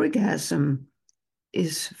orgasm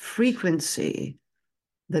is frequency,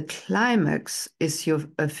 the climax is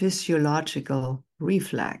a physiological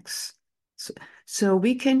reflex. So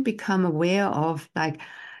we can become aware of like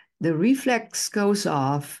the reflex goes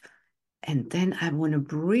off, and then I want to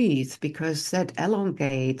breathe because that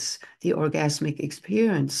elongates the orgasmic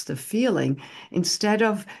experience, the feeling, instead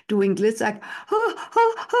of doing glitz like,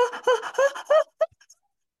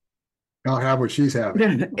 I'll have what she's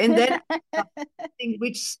having. and then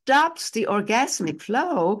which stops the orgasmic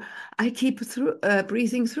flow, I keep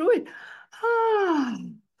breathing through it. Ah,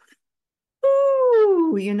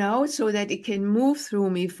 ooh, so that it can move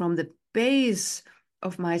through me from the base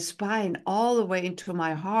of my spine all the way into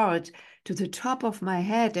my heart to the top of my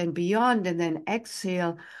head and beyond, and then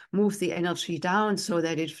exhale, move the energy down so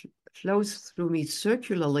that it flows through me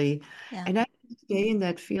circularly. Yeah. And I can stay in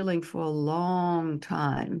that feeling for a long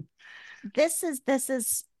time. This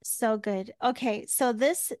is so good. Okay, so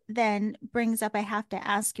this then brings up, I have to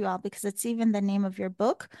ask you all because it's even the name of your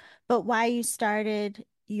book, but why you started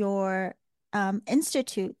your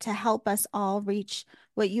institute to help us all reach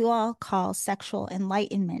what you all call sexual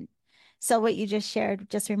enlightenment. So what you just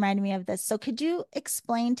shared just reminded me of this. So could you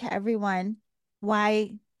explain to everyone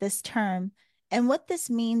why this term and what this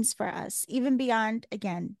means for us, even beyond,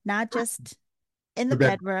 again, not just in the Okay.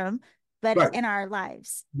 bedroom, but Right. in our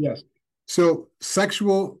lives? Yes. So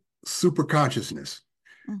sexual superconsciousness,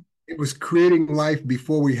 Mm. it was creating life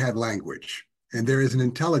before we had language. And there is an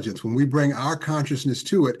intelligence. When we bring our consciousness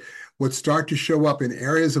to it, what start to show up in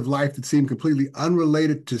areas of life that seem completely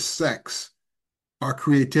unrelated to sex are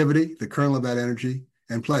creativity, the kernel of that energy,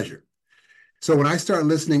 and pleasure. So when I start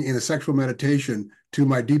listening in a sexual meditation to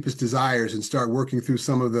my deepest desires and start working through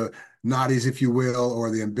some of the naughties, if you will, or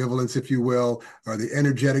the ambivalence, if you will, or the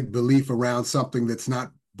energetic belief around something that's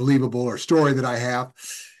not believable or story that I have,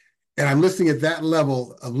 and I'm listening at that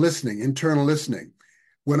level of listening, internal listening,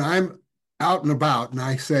 when I'm out and about and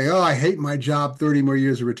I say, oh, I hate my job, 30 more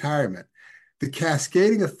years of retirement, the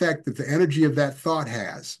cascading effect that the energy of that thought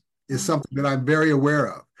has is Mm. something that I'm very aware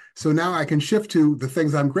of. So now I can shift to the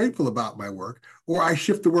things I'm grateful about my work, or I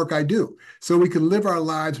shift the work I do. So we can live our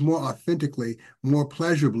lives more authentically, more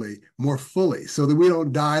pleasurably, more fully, so that we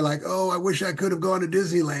don't die like, oh, I wish I could have gone to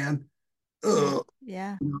Disneyland. Yeah. Ugh.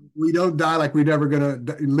 Yeah. We don't die like we're never going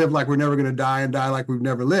to live like we're never going to die and die like we've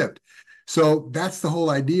never lived. So that's the whole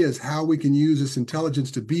idea, is how we can use this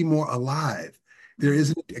intelligence to be more alive. There Mm.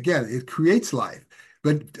 isn't, again, it creates life,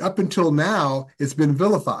 but up until now, it's been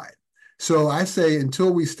vilified. So I say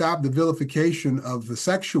until we stop the vilification of the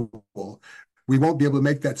sexual, we won't be able to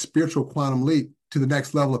make that spiritual quantum leap to the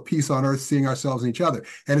next level of peace on earth, seeing ourselves and each other.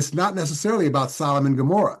 And it's not necessarily about Sodom and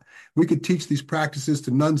Gomorrah. We could teach these practices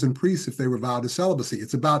to nuns and priests if they were vowed to celibacy.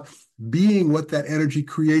 It's about being what that energy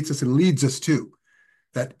creates us and leads us to,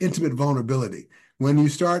 that intimate vulnerability. When you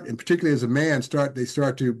start, and particularly as a man, they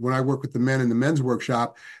start to, when I work with the men in the men's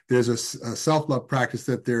workshop, there's a self-love practice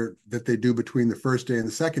that they do between the first day and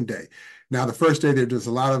the second day. Now, the first day, there's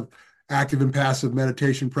a lot of active and passive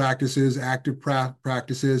meditation practices, active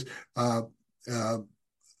practices, uh, uh,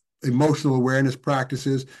 emotional awareness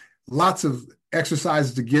practices, lots of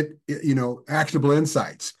exercises to get, actionable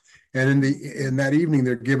insights. And in that evening,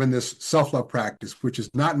 they're given this self-love practice, which is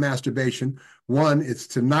not masturbation. One, it's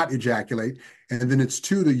to not ejaculate. And then it's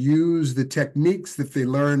two, to use the techniques that they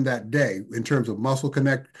learned that day in terms of muscle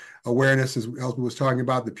connect awareness, as Elsbeth was talking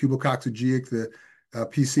about, the pubococcygeal, the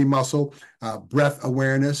PC muscle, breath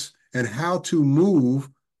awareness, and how to move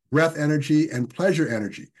breath energy and pleasure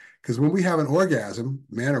energy. Because when we have an orgasm,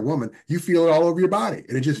 man or woman, you feel it all over your body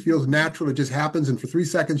and it just feels natural. It just happens. And for 3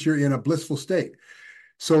 seconds, you're in a blissful state.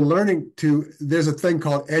 So there's a thing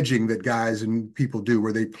called edging that guys and people do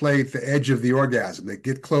where they play at the edge of the orgasm. They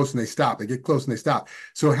get close and they stop. They get close and they stop.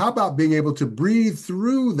 So how about being able to breathe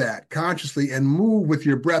through that consciously and move with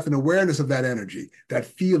your breath and awareness of that energy, that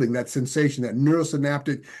feeling, that sensation, that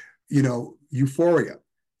neurosynaptic, euphoria.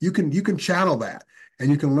 You can channel that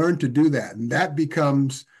and you can learn to do that. And that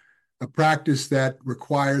becomes a practice that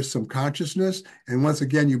requires some consciousness. And once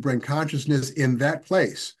again, you bring consciousness in that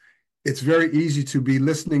place. It's very easy to be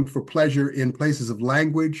listening for pleasure in places of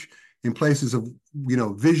language, in places of,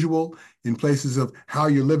 visual, in places of how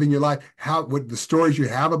you're living your life, what the stories you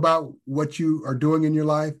have about what you are doing in your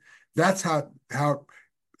life. That's how it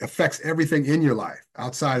affects everything in your life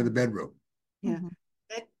outside of the bedroom. Yeah. Mhm.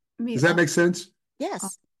 Let me Does that make sense?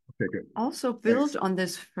 Yes. Okay, good. also build Thanks. on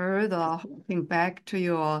this further, hopping back to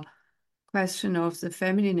your question of the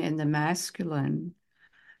feminine and the masculine,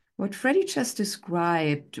 what Freddy just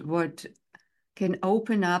described, what can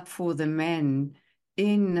open up for the men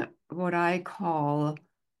in what I call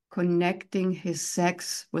connecting his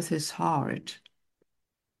sex with his heart.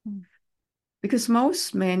 Mm. Because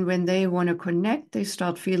most men, when they want to connect, they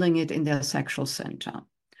start feeling it in their sexual center.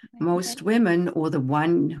 Most women, or the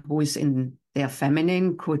one who is in their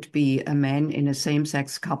feminine, could be a man in a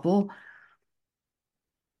same-sex couple.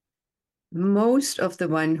 Most of the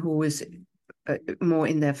one who is more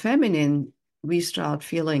in their feminine, we start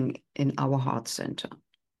feeling in our heart center.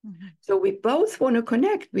 Mm-hmm. So we both want to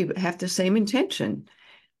connect. We have the same intention,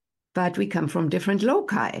 but we come from different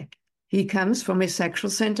loci. He comes from his sexual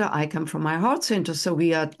center. I come from my heart center. So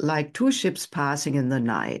we are like two ships passing in the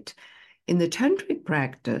night. In the tantric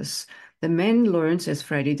practice, the man learns, as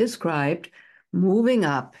Freddy described, moving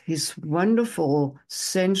up his wonderful,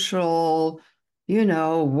 sensual,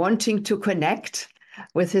 wanting to connect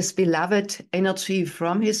with his beloved energy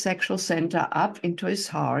from his sexual center up into his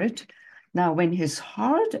heart. Now, when his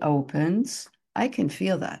heart opens, I can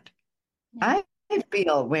feel that. Yeah. I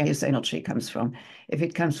feel where his energy comes from, if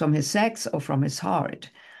it comes from his sex or from his heart.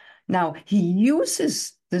 Now, he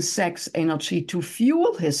uses the sex energy to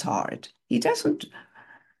fuel his heart. He doesn't,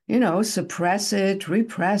 suppress it,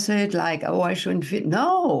 repress it, like, oh, I shouldn't feel.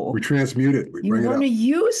 No. We transmute it. We You bring it want up. to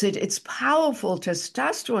use it. It's powerful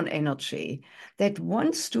testosterone energy that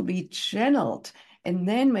wants to be channeled. And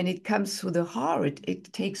then when it comes to the heart,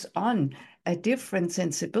 it takes on a different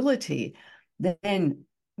sensibility. Then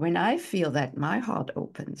when I feel that, my heart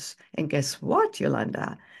opens. And guess what,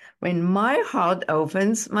 Yolanda? When my heart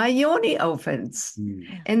opens, my yoni opens.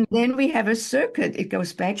 Yeah. And then we have a circuit. It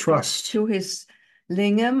goes back Trust. to his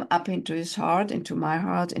lingam, up into his heart, into my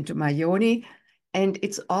heart, into my yoni. And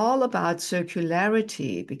it's all about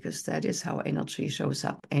circularity, because that is how energy shows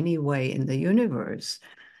up anyway in the universe.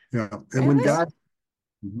 Yeah. And when God,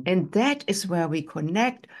 And that is where we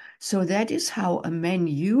connect. So that is how a man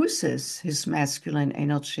uses his masculine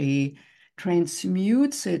energy,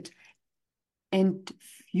 transmutes it, and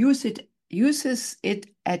uses it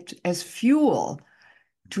as fuel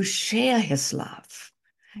to share his love.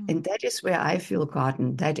 And that is where I feel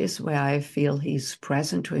gotten. That is where I feel he's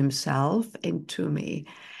present to himself and to me.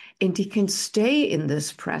 And he can stay in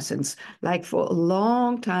this presence like for a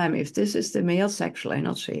long time. If this is the male sexual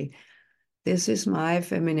energy, this is my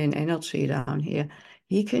feminine energy down here.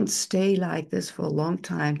 He can stay like this for a long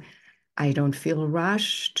time. I don't feel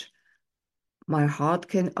rushed. My heart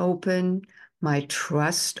can open. My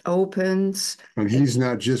trust opens. and he's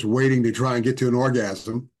not just waiting to try and get to an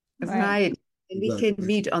orgasm. Right. And we can Exactly.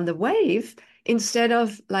 meet on the wave instead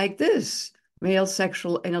of like this. Male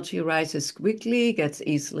sexual energy rises quickly, gets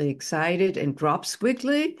easily excited, and drops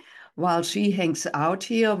quickly. While she hangs out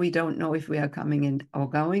here, we don't know if we are coming in or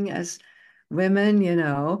going as women.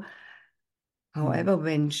 However,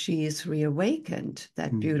 when she is reawakened,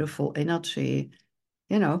 that beautiful energy.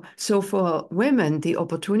 So for women, the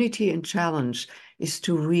opportunity and challenge is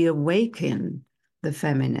to reawaken the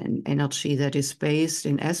feminine energy that is based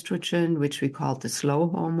in estrogen, which we call the slow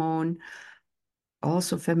hormone.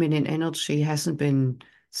 Also, feminine energy hasn't been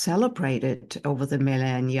celebrated over the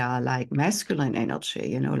millennia like masculine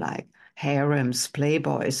energy, like harems,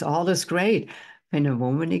 playboys, all is great. When a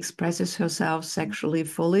woman expresses herself sexually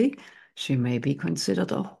fully, she may be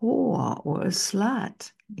considered a whore or a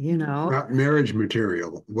slut. Not marriage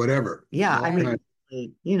material, whatever. Yeah, All I kinds mean, of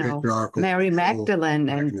patriarchal Mary Magdalene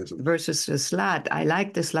and mechanisms. versus the slut. I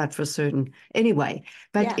like the slut for certain. Anyway,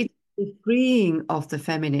 but Yeah. it's the freeing of the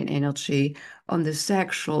feminine energy on the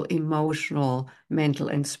sexual, emotional, mental,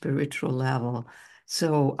 and spiritual level.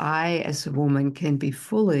 So I, as a woman, can be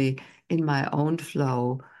fully in my own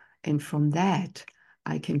flow. And from that,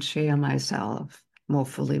 I can share myself more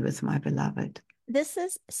fully with my beloved. This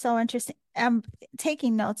is so interesting. I'm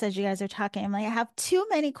taking notes as you guys are talking. I'm like, I have too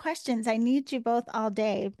many questions. I need you both all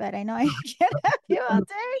day, but I know I can't have you all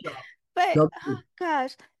day. But oh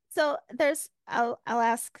gosh. So I'll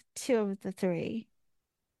ask two of the three.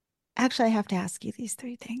 Actually, I have to ask you these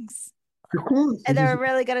three things. Of course. And they're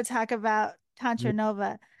really going to talk about Tantra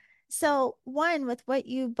Nova. So, one, with what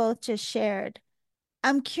you both just shared,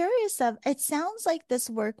 I'm curious of it sounds like this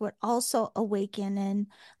work would also awaken and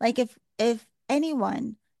like if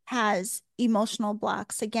anyone has emotional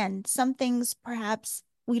blocks, again, some things perhaps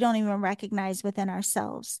we don't even recognize within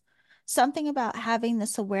ourselves. Something about having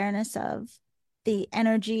this awareness of the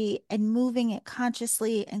energy and moving it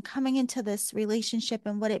consciously and coming into this relationship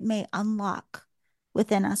and what it may unlock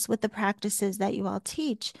within us with the practices that you all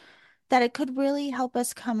teach, that it could really help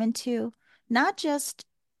us come into not just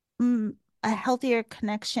a healthier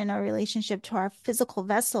connection or relationship to our physical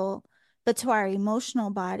vessel, but to our emotional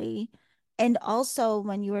body. And also,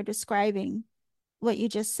 when you were describing what you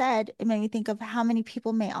just said, it made me think of how many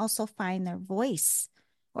people may also find their voice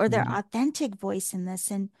or their Mhm. authentic voice in this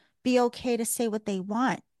and be okay to say what they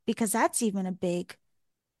want, because that's even a big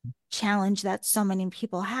challenge that so many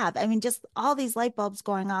people have. I mean, just all these light bulbs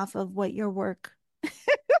going off of what your work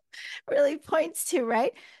really points to,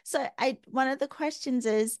 right? So one of the questions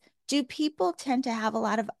is, do people tend to have a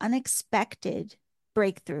lot of unexpected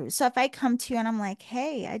breakthroughs? So if I come to you and I'm like,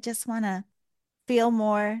 hey, I just want to feel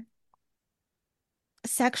more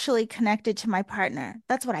sexually connected to my partner,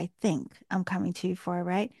 that's what I think I'm coming to you for,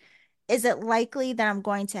 right? Is it likely that I'm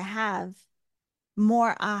going to have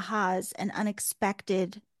more ahas and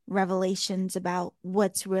unexpected revelations about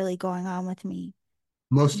what's really going on with me?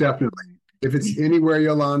 Most definitely. If it's anywhere,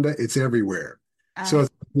 Yolanda, it's everywhere. So,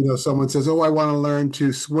 Uh, someone says, "Oh, I want to learn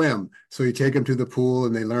to swim." So you take them to the pool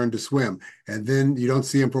and they learn to swim. And then you don't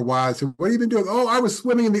see them for a while. So, what have you been doing? Oh, I was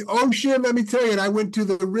swimming in the ocean. Let me tell you, and I went to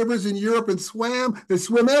the rivers in Europe and swam. They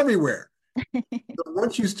swim everywhere. So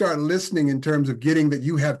once you start listening in terms of getting that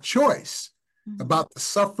you have choice mhm, about the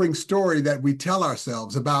suffering story that we tell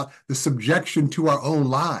ourselves, about the subjection to our own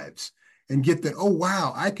lives, and get that, oh,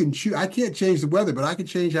 wow, I can choose. I can't change the weather, but I can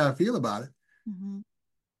change how I feel about it. mhm.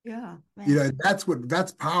 Yeah. Man.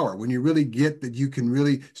 That's power when you really get that you can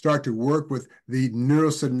really start to work with the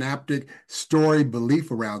neurosynaptic story belief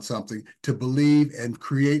around something to believe and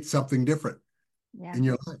create something different Yeah. in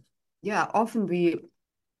your life. Yeah. Often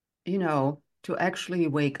to actually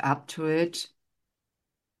wake up to it,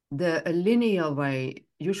 the a linear way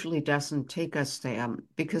usually doesn't take us there,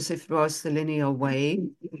 because if it was the linear way,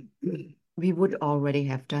 we would already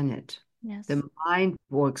have done it. Yes. The mind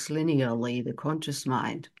works linearly, the conscious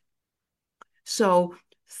mind. So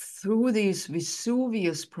through these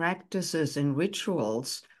Vesuvius practices and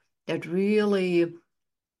rituals that really,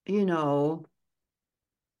 you know,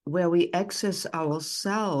 where we access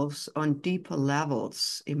ourselves on deeper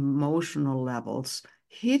levels, emotional levels,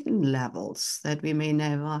 hidden levels that we may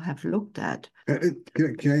never have looked at.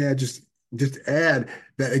 Can I add just add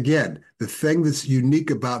that again, the thing that's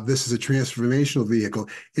unique about this as a transformational vehicle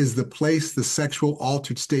is the place the sexual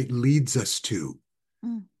altered state leads us to.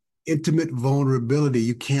 Mm, Intimate vulnerability.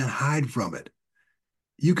 You can't hide from it.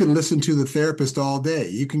 You can listen to the therapist all day.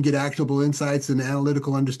 You can get actionable insights and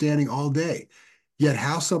analytical understanding all day. Yet,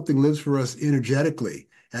 how something lives for us energetically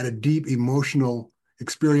at a deep emotional,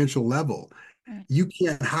 experiential level, right. you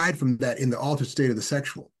can't hide from that in the altered state of the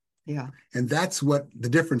sexual. Yeah. And that's what the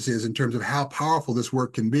difference is in terms of how powerful this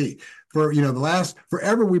work can be. For the last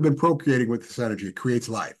forever, we've been procreating with this energy. It creates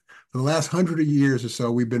life. For the last 100 years or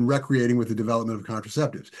so, we've been recreating with the development of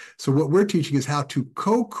contraceptives. So what we're teaching is how to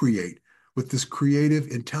co-create with this creative,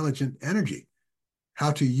 intelligent energy,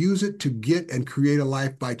 how to use it to get and create a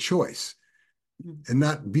life by choice Mm. and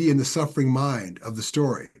not be in the suffering mind of the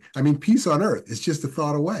story. I mean, peace on earth is just a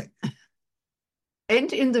thought away.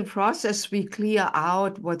 And in the process, we clear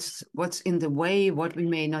out what's in the way, what we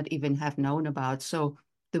may not even have known about. So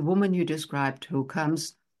the woman you described who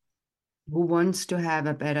wants to have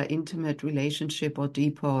a better intimate relationship or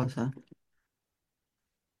deeper,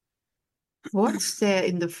 what's there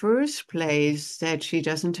in the first place that she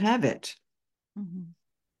doesn't have it? Mhm.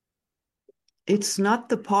 It's not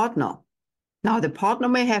the partner. Now, the partner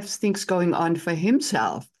may have things going on for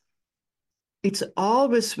himself. It's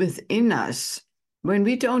always within us. When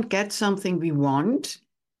we don't get something we want,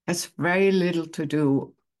 has very little to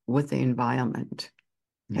do with the environment.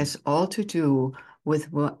 Has all to do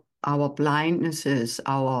with what our blindnesses,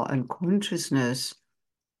 our unconsciousness.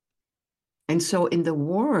 And so in the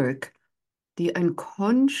work, the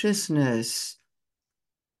unconsciousness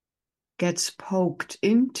gets poked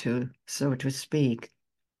into, so to speak,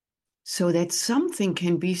 so that something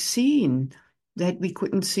can be seen that we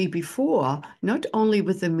couldn't see before, not only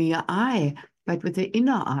with the mere eye, but with the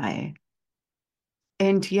inner eye.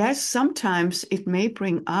 And yes, sometimes it may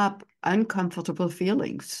bring up uncomfortable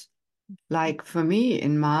feelings. Like for me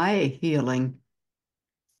in my healing,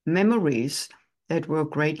 memories that were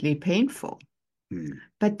greatly painful. Hmm.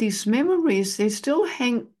 But these memories, they still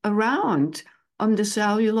hang around on the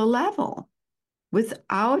cellular level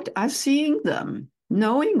without us seeing them,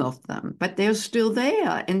 knowing of them, but they're still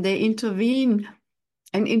there and they intervene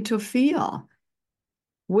and interfere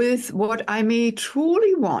with what I may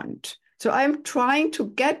truly want. So I'm trying to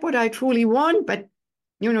get what I truly want, but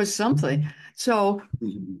something. So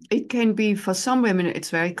it can be for some women,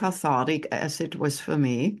 it's very cathartic, as it was for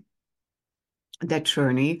me, that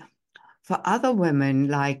journey. For other women,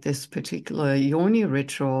 like this particular yoni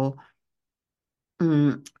ritual,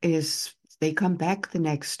 is they come back the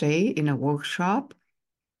next day in a workshop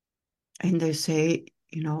and they say,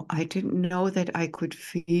 I didn't know that I could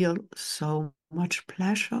feel so much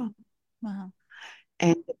pleasure. Wow.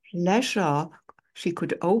 And the pleasure, she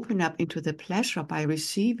could open up into the pleasure by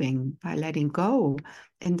receiving, by letting go.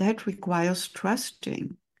 And that requires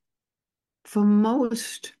trusting. For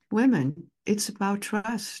most women, it's about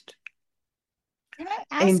trust. Can I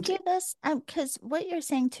ask And you this? Because what you're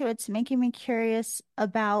saying too, it's making me curious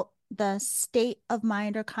about the state of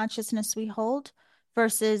mind or consciousness we hold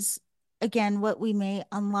versus, again, what we may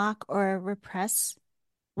unlock or repress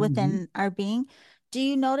Mhm. within our being. Do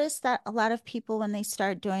you notice that a lot of people, when they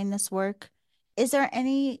start doing this work, is there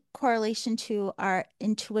any correlation to our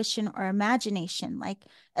intuition or imagination? Like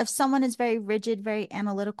if someone is very rigid, very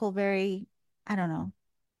analytical, very, I don't know,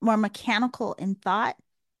 more mechanical in thought,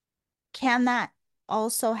 can that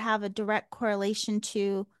also have a direct correlation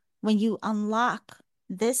to when you unlock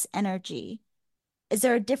this energy? Is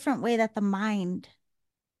there a different way that the mind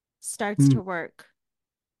starts to work?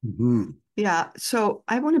 Mhm. yeah, so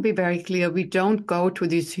I want to be very clear. We don't go to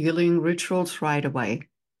these healing rituals right away.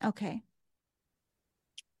 Okay.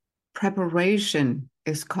 Preparation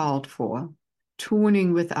is called for,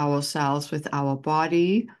 tuning with ourselves, with our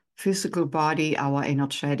body, physical body, our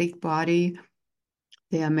energetic body.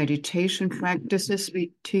 There are meditation practices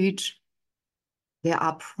we teach. There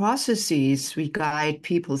are processes we guide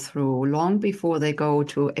people through long before they go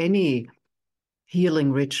to any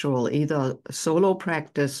healing ritual, either solo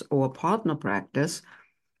practice or partner practice,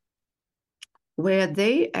 where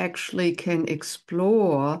they actually can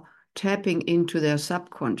explore tapping into their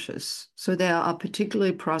subconscious. So there are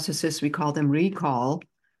particularly processes, we call them recall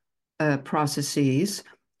processes,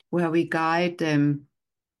 where we guide them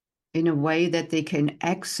in a way that they can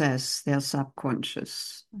access their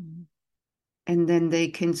subconscious Mhm. and then they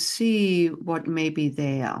can see what may be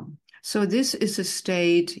there. So this is a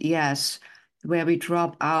state, yes, where we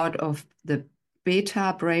drop out of the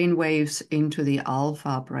beta brain waves into the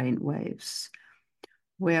alpha brain waves,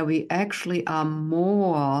 where we actually are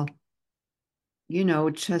more,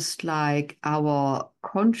 just like our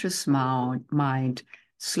conscious mind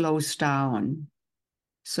slows down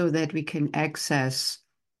so that we can access,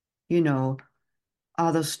 you know,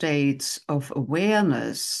 other states of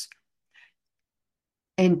awareness.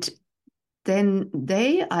 And then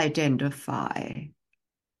they identify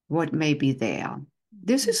what may be there.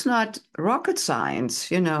 This is not rocket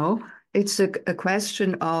science. It's a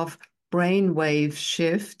question of brainwave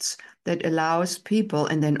shifts that allows people,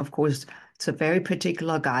 and then, of course, it's a very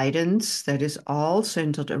particular guidance that is all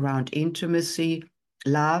centered around intimacy,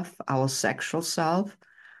 love, our sexual self.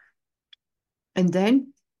 And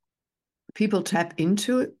then people tap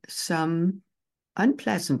into some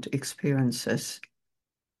unpleasant experiences.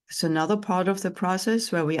 It's another part of the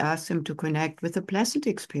process where we ask them to connect with a pleasant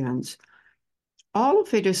experience. All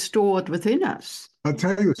of it is stored within us. I'll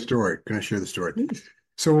tell you a story. Can I share the story?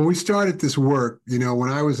 So when we started this work, when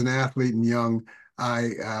I was an athlete and young, I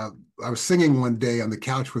uh, I was singing one day on the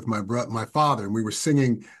couch with my father, and we were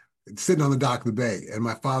singing, sitting on the dock of the bay. And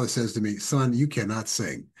my father says to me, "Son, you cannot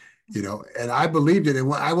sing," And I believed it.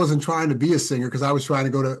 And I wasn't trying to be a singer because I was trying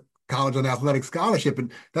to go to college on athletic scholarship,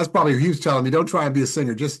 and that's probably what he was telling me. Don't try and be a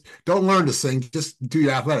singer. Just don't learn to sing. Just do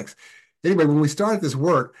your athletics. Anyway, when we started this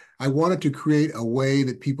work, I wanted to create a way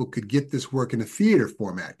that people could get this work in a theater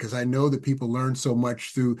format because I know that people learn so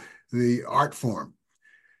much through the art form.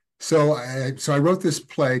 So I wrote this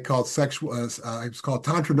play called it was called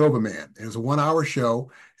Tantra Nova Man. It was a 1 hour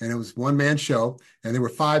show and it was one man show. And there were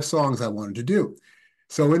 5 songs I wanted to do.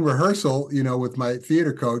 So in rehearsal, with my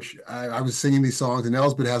theater coach, I was singing these songs and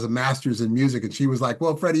Elsbeth has a master's in music. And she was like,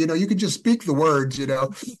 well, Freddie, you can just speak the words.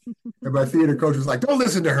 And my theater coach was like, don't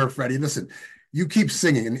listen to her, Freddie. Listen, you keep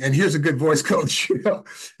singing. And here's a good voice coach.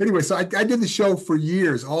 Anyway, so I did the show for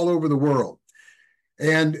years all over the world.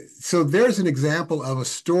 And so there's an example of a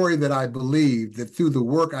story that I believed that through the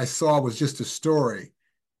work I saw was just a story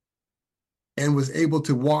and was able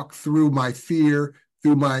to walk through my fear,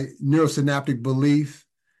 through my neurosynaptic belief,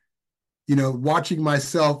 watching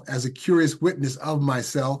myself as a curious witness of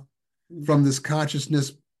myself from this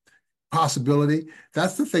consciousness possibility.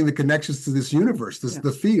 That's the thing that connects us to this universe,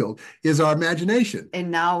 the field, is our imagination.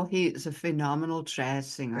 And now he is a phenomenal jazz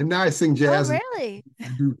singer. And now I sing Oh, jazz and really? I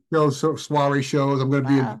do soiree shows. I'm going to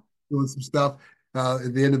be Wow. doing some stuff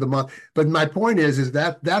at the end of the month. But my point is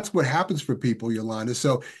that that's what happens for people, Yolanda.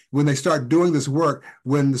 So when they start doing this work,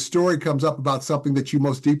 when the story comes up about something that you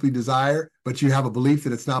most deeply desire, but you have a belief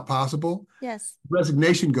that it's not possible, Yes.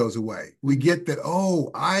 resignation goes away. We get that,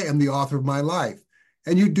 oh, I am the author of my life.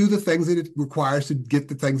 And you do the things that it requires to get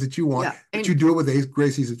the things that you want, Yeah, but you do it with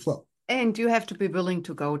grace, ease, and flow. And you have to be willing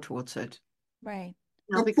to go towards it. Right.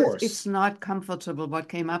 No, Of because course. it's not comfortable. What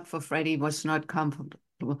came up for Freddy was not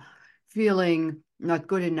comfortable. Feeling not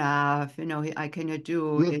good enough, I cannot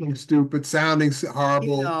do it, Looking stupid, sounding you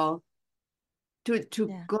horrible, know. To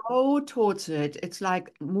Yeah. go towards it, it's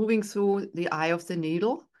like moving through the eye of the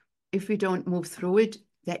needle. If we don't move through it,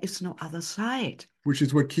 there is no other side. which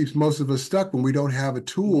is what keeps most of us stuck when we don't have a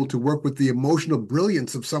tool to work with the emotional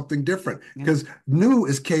brilliance of something different. Yeah. Because new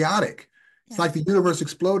is chaotic. It's Yeah. like the universe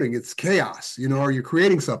exploding. It's chaos, or you're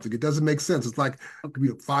creating something. It doesn't make sense. It's like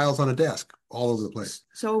files on a desk all over the place.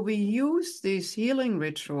 So we use these healing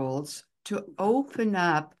rituals to open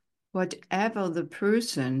up whatever the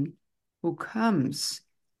person who comes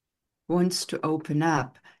wants to open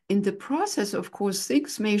up. In the process, of course,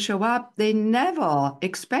 things may show up they never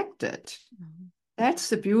expected. Mhm. That's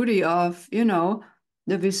the beauty of,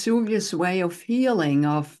 the Vesuvius way of healing,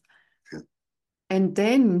 and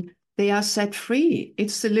then they are set free.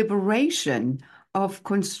 It's the liberation of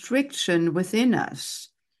constriction within us.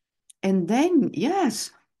 And then,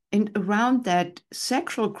 yes, and around that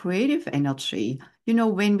sexual creative energy,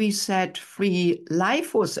 when we set free life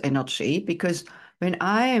force energy, because when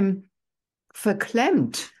I am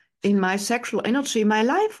verklemmt in my sexual energy, my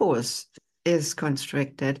life force is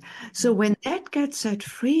constricted. So when that gets set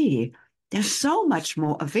free, there's so much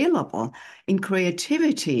more available in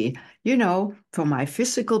creativity, for my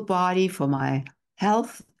physical body, for my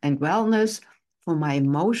health and wellness, for my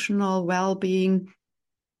emotional well-being,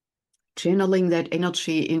 channeling that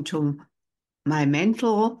energy into my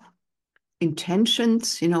mental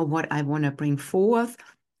intentions, what I want to bring forth.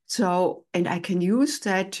 So, and I can use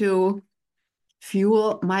that to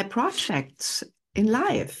fuel my projects in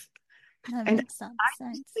life. That And makes some I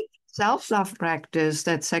sense. think self-love practice,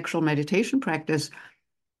 that sexual meditation practice,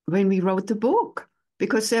 when we wrote the book,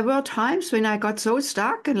 because there were times when I got so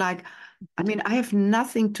stuck and like, I have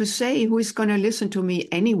nothing to say. Who is going to listen to me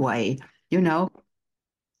anyway? You know,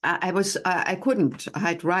 I couldn't. I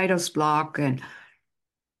had writer's block, and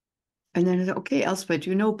then I said, okay, Elsbeth,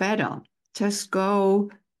 you know better. Just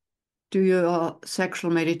go do your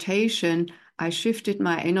sexual meditation. I shifted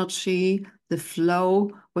my energy, the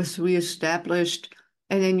flow was reestablished.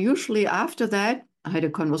 And then usually after that, I had a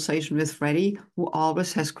conversation with Freddy, who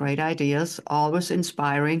always has great ideas, always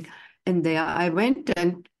inspiring. And there I went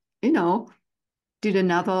and, you know, did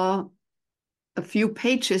a few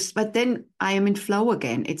pages, but then I am in flow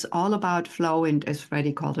again. It's all about flow and, as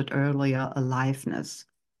Freddy called it earlier, aliveness.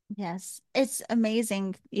 Yes, it's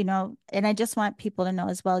amazing, and I just want people to know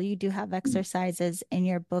as well, you do have exercises in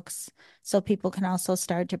your books so people can also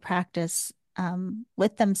start to practice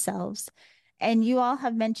with themselves. And you all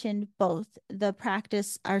have mentioned both the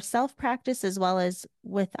practice, our self practice, as well as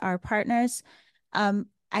with our partners.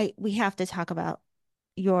 We have to talk about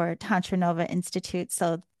your Tantra Nova Institute,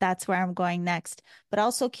 so that's where I'm going next. But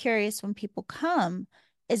also curious when people come,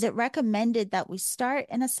 is it recommended that we start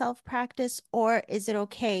in a self practice, or is it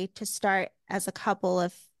okay to start as a couple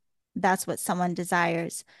if that's what someone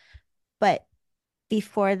desires? But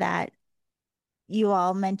before that, you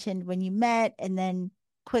all mentioned when you met, and then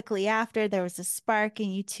quickly after, there was a spark,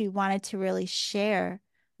 and you two wanted to really share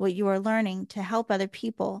what you were learning to help other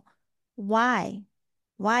people. Why?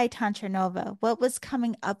 Why Tantra Nova? What was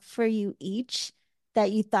coming up for you each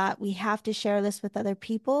that you thought we have to share this with other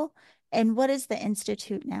people? And what is the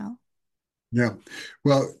Institute now? Yeah.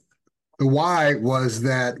 Well, the why was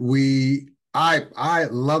that I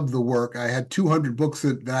loved the work. I had 200 books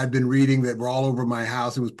that I'd been reading that were all over my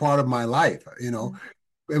house. It was part of my life. Mm.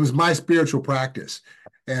 It was my spiritual practice.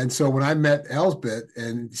 And so when I met Elsbeth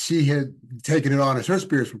and she had taken it on as her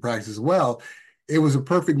spiritual practice as well, it was a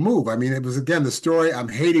perfect move. I mean, it was again the story, I'm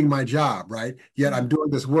hating my job, right? Yet I'm doing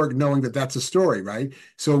this work knowing that that's a story, right?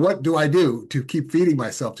 So what do I do to keep feeding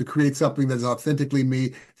myself, to create something that is authentically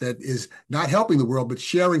me, that is not helping the world, but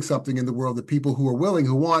sharing something in the world that people who are willing,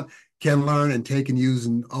 who want, can learn and take and use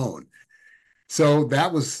and own. So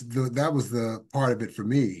that was the part of it for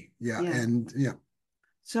me. Yeah. Yeah. And yeah.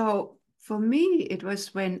 So for me, it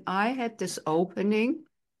was when I had this opening,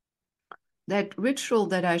 that ritual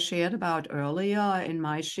that I shared about earlier in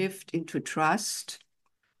my shift into trust,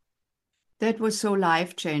 that was so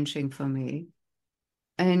life-changing for me.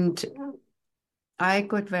 And I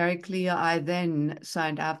got very clear. I then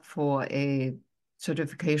signed up for a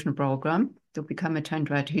certification program to become a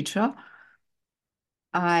Tantra teacher.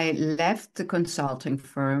 I left the consulting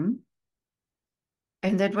firm,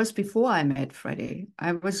 and that was before I met Freddy.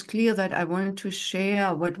 I was clear that I wanted to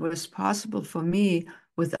share what was possible for me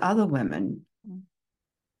with other women.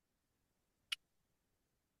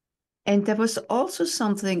 And there was also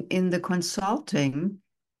something in the consulting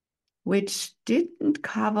which didn't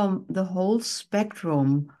cover the whole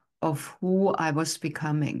spectrum of who I was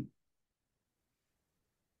becoming.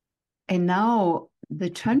 And now the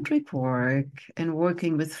tantric work and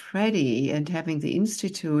working with Freddy and having the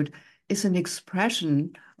institute is an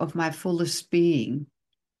expression of my fullest being,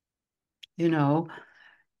 you know,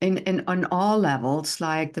 and on all levels,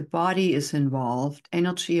 like the body is involved,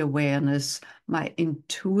 energy awareness, my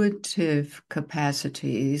intuitive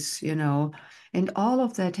capacities, and all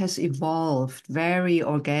of that has evolved very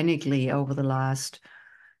organically over the last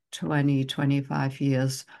 20, 25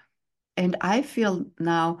 years. And I feel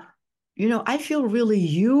now, I feel really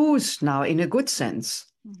used now in a good sense.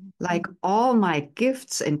 Mm-hmm. Like all my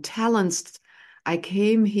gifts and talents I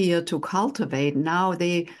came here to cultivate, now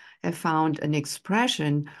they have found an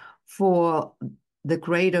expression for the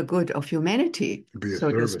greater good of humanity, Be a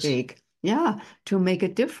so to service. speak. Yeah, to make a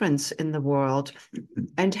difference in the world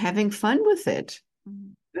and having fun with it,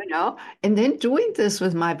 and then doing this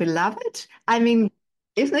with my beloved. I mean,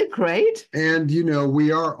 isn't it great? And,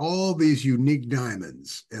 we are all these unique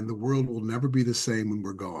diamonds, and the world will never be the same when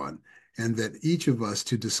we're gone. And that each of us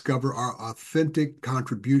to discover our authentic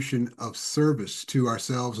contribution of service to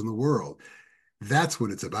ourselves and the world. That's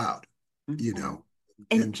what it's about, and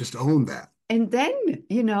And just own that. And then,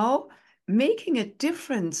 making a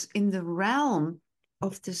difference in the realm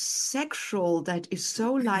of the sexual that is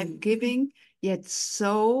so life-giving, yet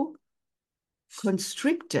so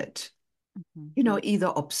constricted,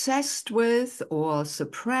 either obsessed with or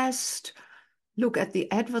suppressed. Look at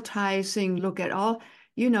the advertising, look at all,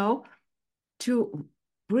 to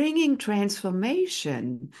bringing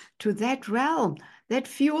transformation to that realm that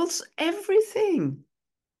fuels everything.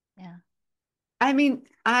 Yeah. I'm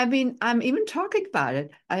even talking about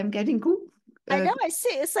it. I'm getting goop. I know, I see.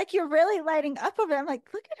 It's like you're really lighting up over it. I'm like,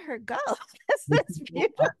 look at her go. That's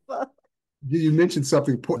beautiful. You mentioned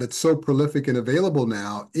something that's so prolific and available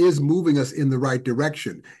now is moving us in the right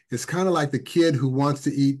direction. It's kind of like the kid who wants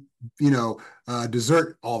to eat,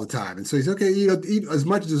 dessert all the time. And so he's okay, eat as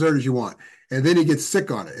much dessert as you want. And then he gets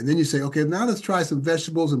sick on it. And then you say, okay, now let's try some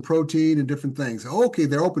vegetables and protein and different things. Okay,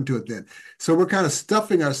 they're open to it then. So we're kind of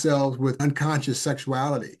stuffing ourselves with unconscious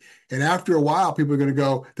sexuality. And after a while, people are going to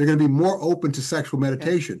go, they're going to be more open to sexual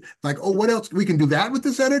meditation. Like, oh, what else? We can do that with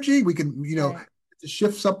this energy. We can, Right. to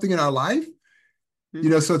shift something in our life.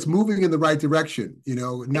 So it's moving in the right direction,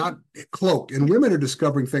 not cloaked. And women are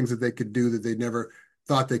discovering things that they could do that they never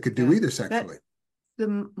thought they could do either sexually.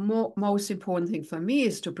 The most important thing for me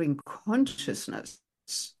is to bring consciousness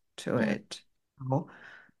to it,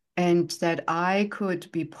 and that I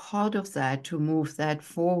could be part of that to move that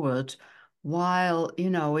forward while,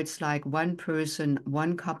 it's like one person,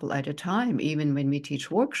 one couple at a time, even when we teach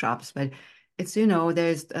workshops. But it's,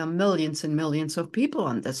 there's millions and millions of people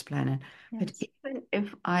on this planet. But even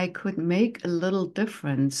if I could make a little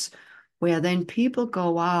difference where then people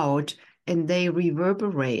go out and they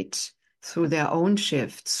reverberate through their own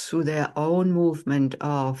shifts, through their own movement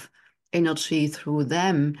of energy, through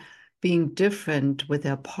them being different with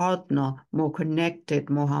their partner, more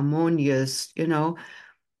connected, more harmonious,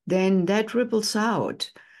 then that ripples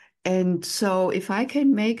out. And so if I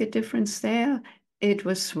can make a difference there, it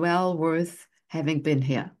was well worth having been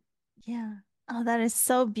here. Yeah. Oh, that is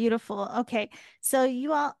so beautiful. Okay. So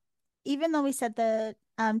you all, even though we said the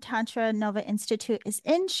Tantra Nova Institute is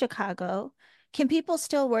in Chicago, can people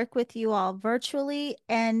still work with you all virtually?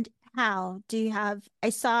 And how do you have, I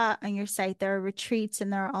saw on your site there are retreats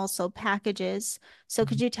and there are also packages. So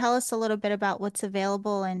could you tell us a little bit about what's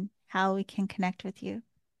available and how we can connect with you?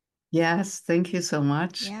 Yes, thank you so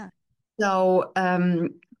much. Yeah. So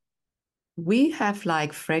we have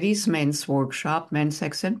like Freddy's men's workshop, Men,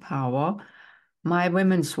 Sex, and Power, my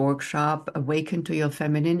women's workshop, Awaken to Your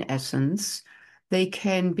Feminine Essence. They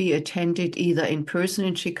can be attended either in person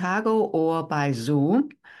in Chicago or by Zoom.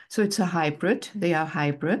 So it's a hybrid. They are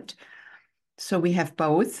hybrid. So we have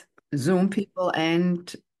both Zoom people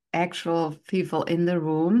and actual people in the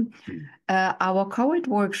room. Our co-ed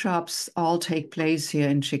workshops all take place here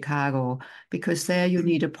in Chicago because there you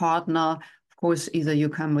need a partner. Of course, either you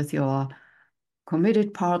come with your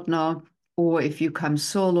committed partner, or if you come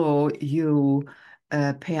solo, you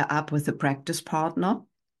pair up with a practice partner.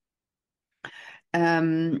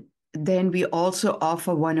 Then we also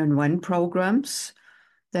offer one-on-one programs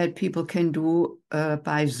that people can do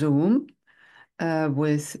by Zoom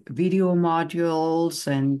with video modules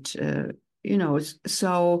and,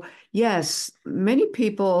 so yes, many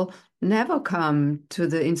people never come to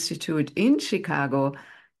the Institute in Chicago,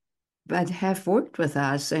 but have worked with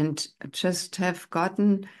us and just have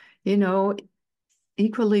gotten,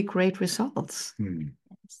 equally great results. Hmm.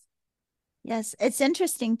 Yes, it's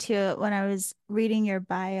interesting too when I was reading your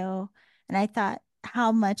bio and I thought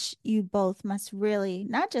how much you both must really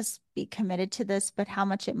not just be committed to this, but how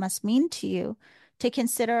much it must mean to you to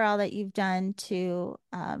consider all that you've done to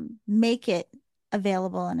make it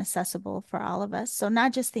available and accessible for all of us. So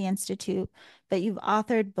not just the Institute, but you've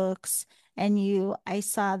authored books and I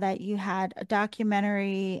saw that you had a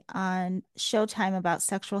documentary on Showtime about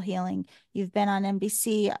sexual healing. You've been on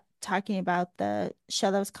NBC talking about the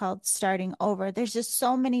show that was called Starting Over. There's just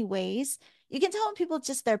so many ways. You can tell when people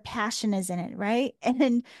just their passion is in it, right?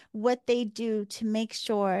 And what they do to make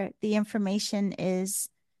sure the information is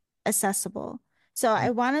accessible. So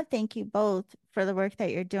I want to thank you both for the work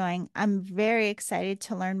that you're doing. I'm very excited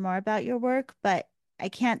to learn more about your work, but I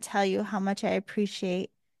can't tell you how much I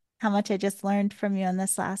appreciate how much I just learned from you in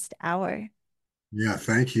this last hour. Yeah,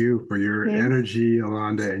 thank you for your Okay. energy,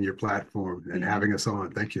 Alonda, and your platform and Yeah. having us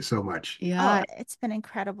on. Thank you so much. Oh, Yeah. it's been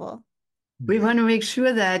incredible. We want to make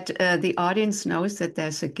sure that the audience knows that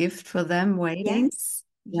there's a gift for them waiting. Yes.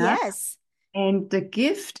 Yeah. Yes. And the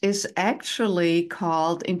gift is actually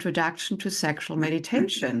called Introduction to Sexual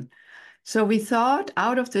Meditation. So we thought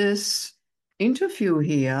out of this interview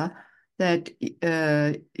here that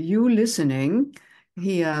you listening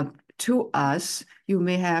here to us, you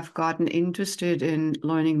may have gotten interested in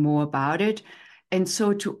learning more about it. And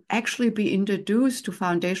so to actually be introduced to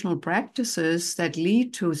foundational practices that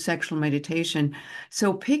lead to sexual meditation.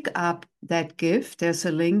 So pick up that gift. There's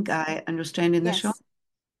a link I understand in the show. Yes.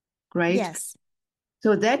 Great. Yes.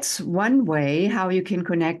 So that's one way how you can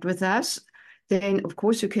connect with us. Then, of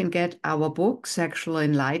course, you can get our book, Sexual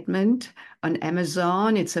Enlightenment, on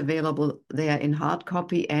Amazon. It's available there in hard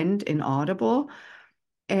copy and in Audible.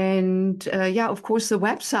 And yeah, of course, the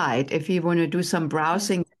website, if you want to do some Yes.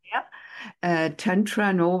 browsing there,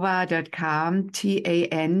 tantranova.com,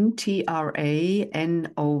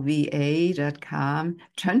 TANTRANOVA.com,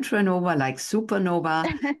 Tantranova like supernova.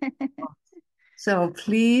 So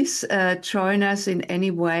please join us in any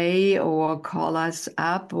way or call us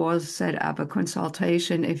up or set up a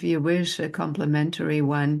consultation if you wish, a complimentary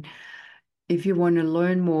one. If you want to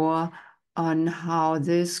learn more on how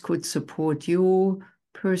this could support you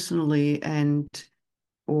personally and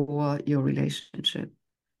or your relationship.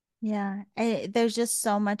 Yeah, there's just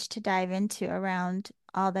so much to dive into around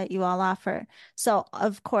all that you all offer. So,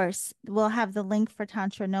 of course, we'll have the link for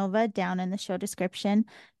Tantra Nova down in the show description,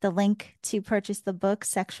 the link to purchase the book,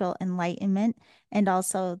 Sexual Enlightenment, and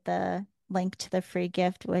also the link to the free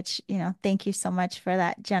gift, which, thank you so much for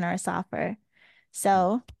that generous offer.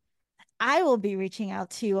 So, I will be reaching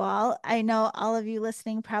out to you all. I know all of you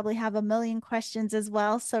listening probably have a million questions as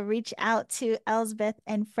well. So reach out to Elsbeth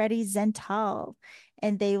and Freddy Zental,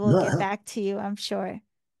 and they will get back to you, I'm sure.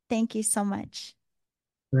 Thank you so much.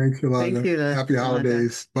 Thanks, Thank Yolanda. you, Happy Yolanda.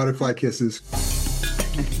 holidays. Butterfly kisses.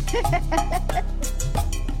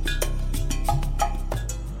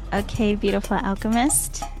 Okay, beautiful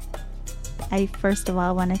alchemist. I first of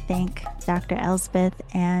all want to thank Dr. Elsbeth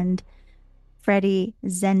and Freddy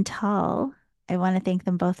Zental. I want to thank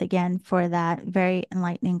them both again for that very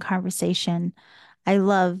enlightening conversation. I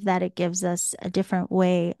love that it gives us a different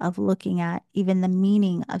way of looking at even the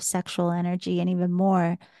meaning of sexual energy and even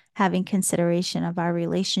more having consideration of our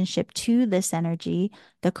relationship to this energy,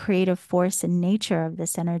 the creative force and nature of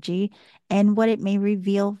this energy, and what it may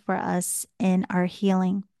reveal for us in our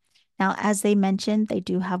healing. Now, as they mentioned, they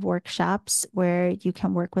do have workshops where you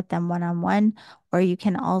can work with them one on one, or you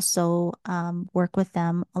can also work with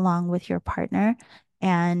them along with your partner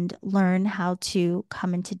and learn how to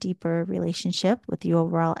come into deeper relationship with the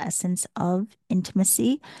overall essence of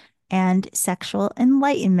intimacy and sexual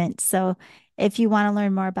enlightenment. So, if you want to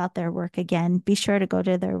learn more about their work again, be sure to go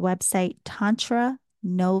to their website,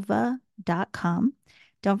 tantranova.com.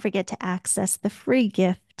 Don't forget to access the free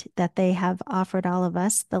gift that they have offered all of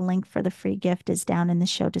us. The link for the free gift is down in the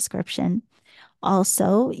show description.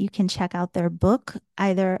 Also, you can check out their book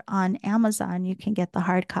either on Amazon, you can get the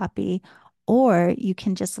hard copy, or you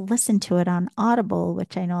can just listen to it on Audible,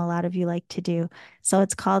 which I know a lot of you like to do. So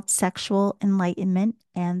it's called Sexual Enlightenment,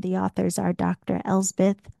 and the authors are Dr.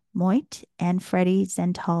 Elsbeth Moit and Freddie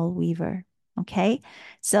Zental Weaver. Okay,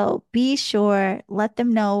 so be sure, let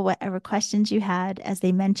them know whatever questions you had. As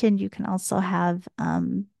they mentioned, you can also have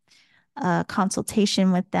a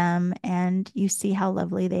consultation with them and you see how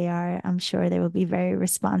lovely they are. I'm sure they will be very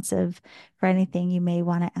responsive for anything you may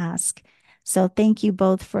want to ask. So thank you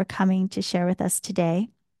both for coming to share with us today.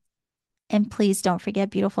 And please don't forget,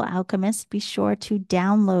 beautiful alchemists, be sure to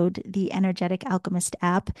download the Energetic Alchemist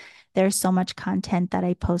app. There's so much content that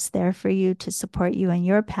I post there for you to support you in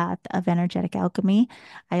your path of energetic alchemy.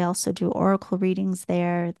 I also do oracle readings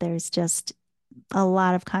there. There's just a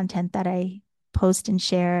lot of content that I post and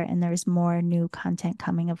share, and there's more new content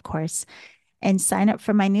coming, of course. And sign up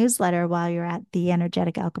for my newsletter while you're at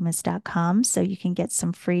theenergeticalchemist.com so you can get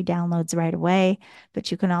some free downloads right away.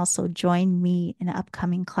 But you can also join me in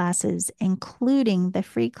upcoming classes, including the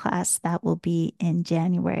free class that will be in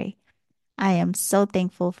January. I am so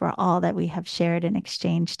thankful for all that we have shared and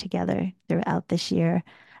exchanged together throughout this year.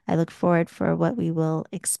 I look forward for what we will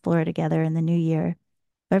explore together in the new year.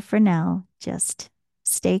 But for now, just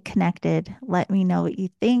stay connected. Let me know what you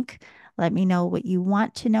think. Let me know what you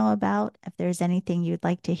want to know about. If there's anything you'd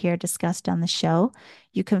like to hear discussed on the show,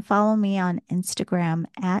 you can follow me on Instagram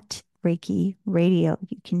at Reiki Radio.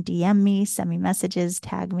 You can DM me, send me messages,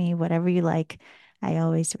 tag me, whatever you like. I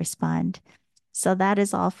always respond. So that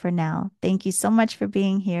is all for now. Thank you so much for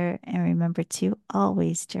being here. And remember to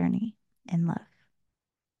always journey in love.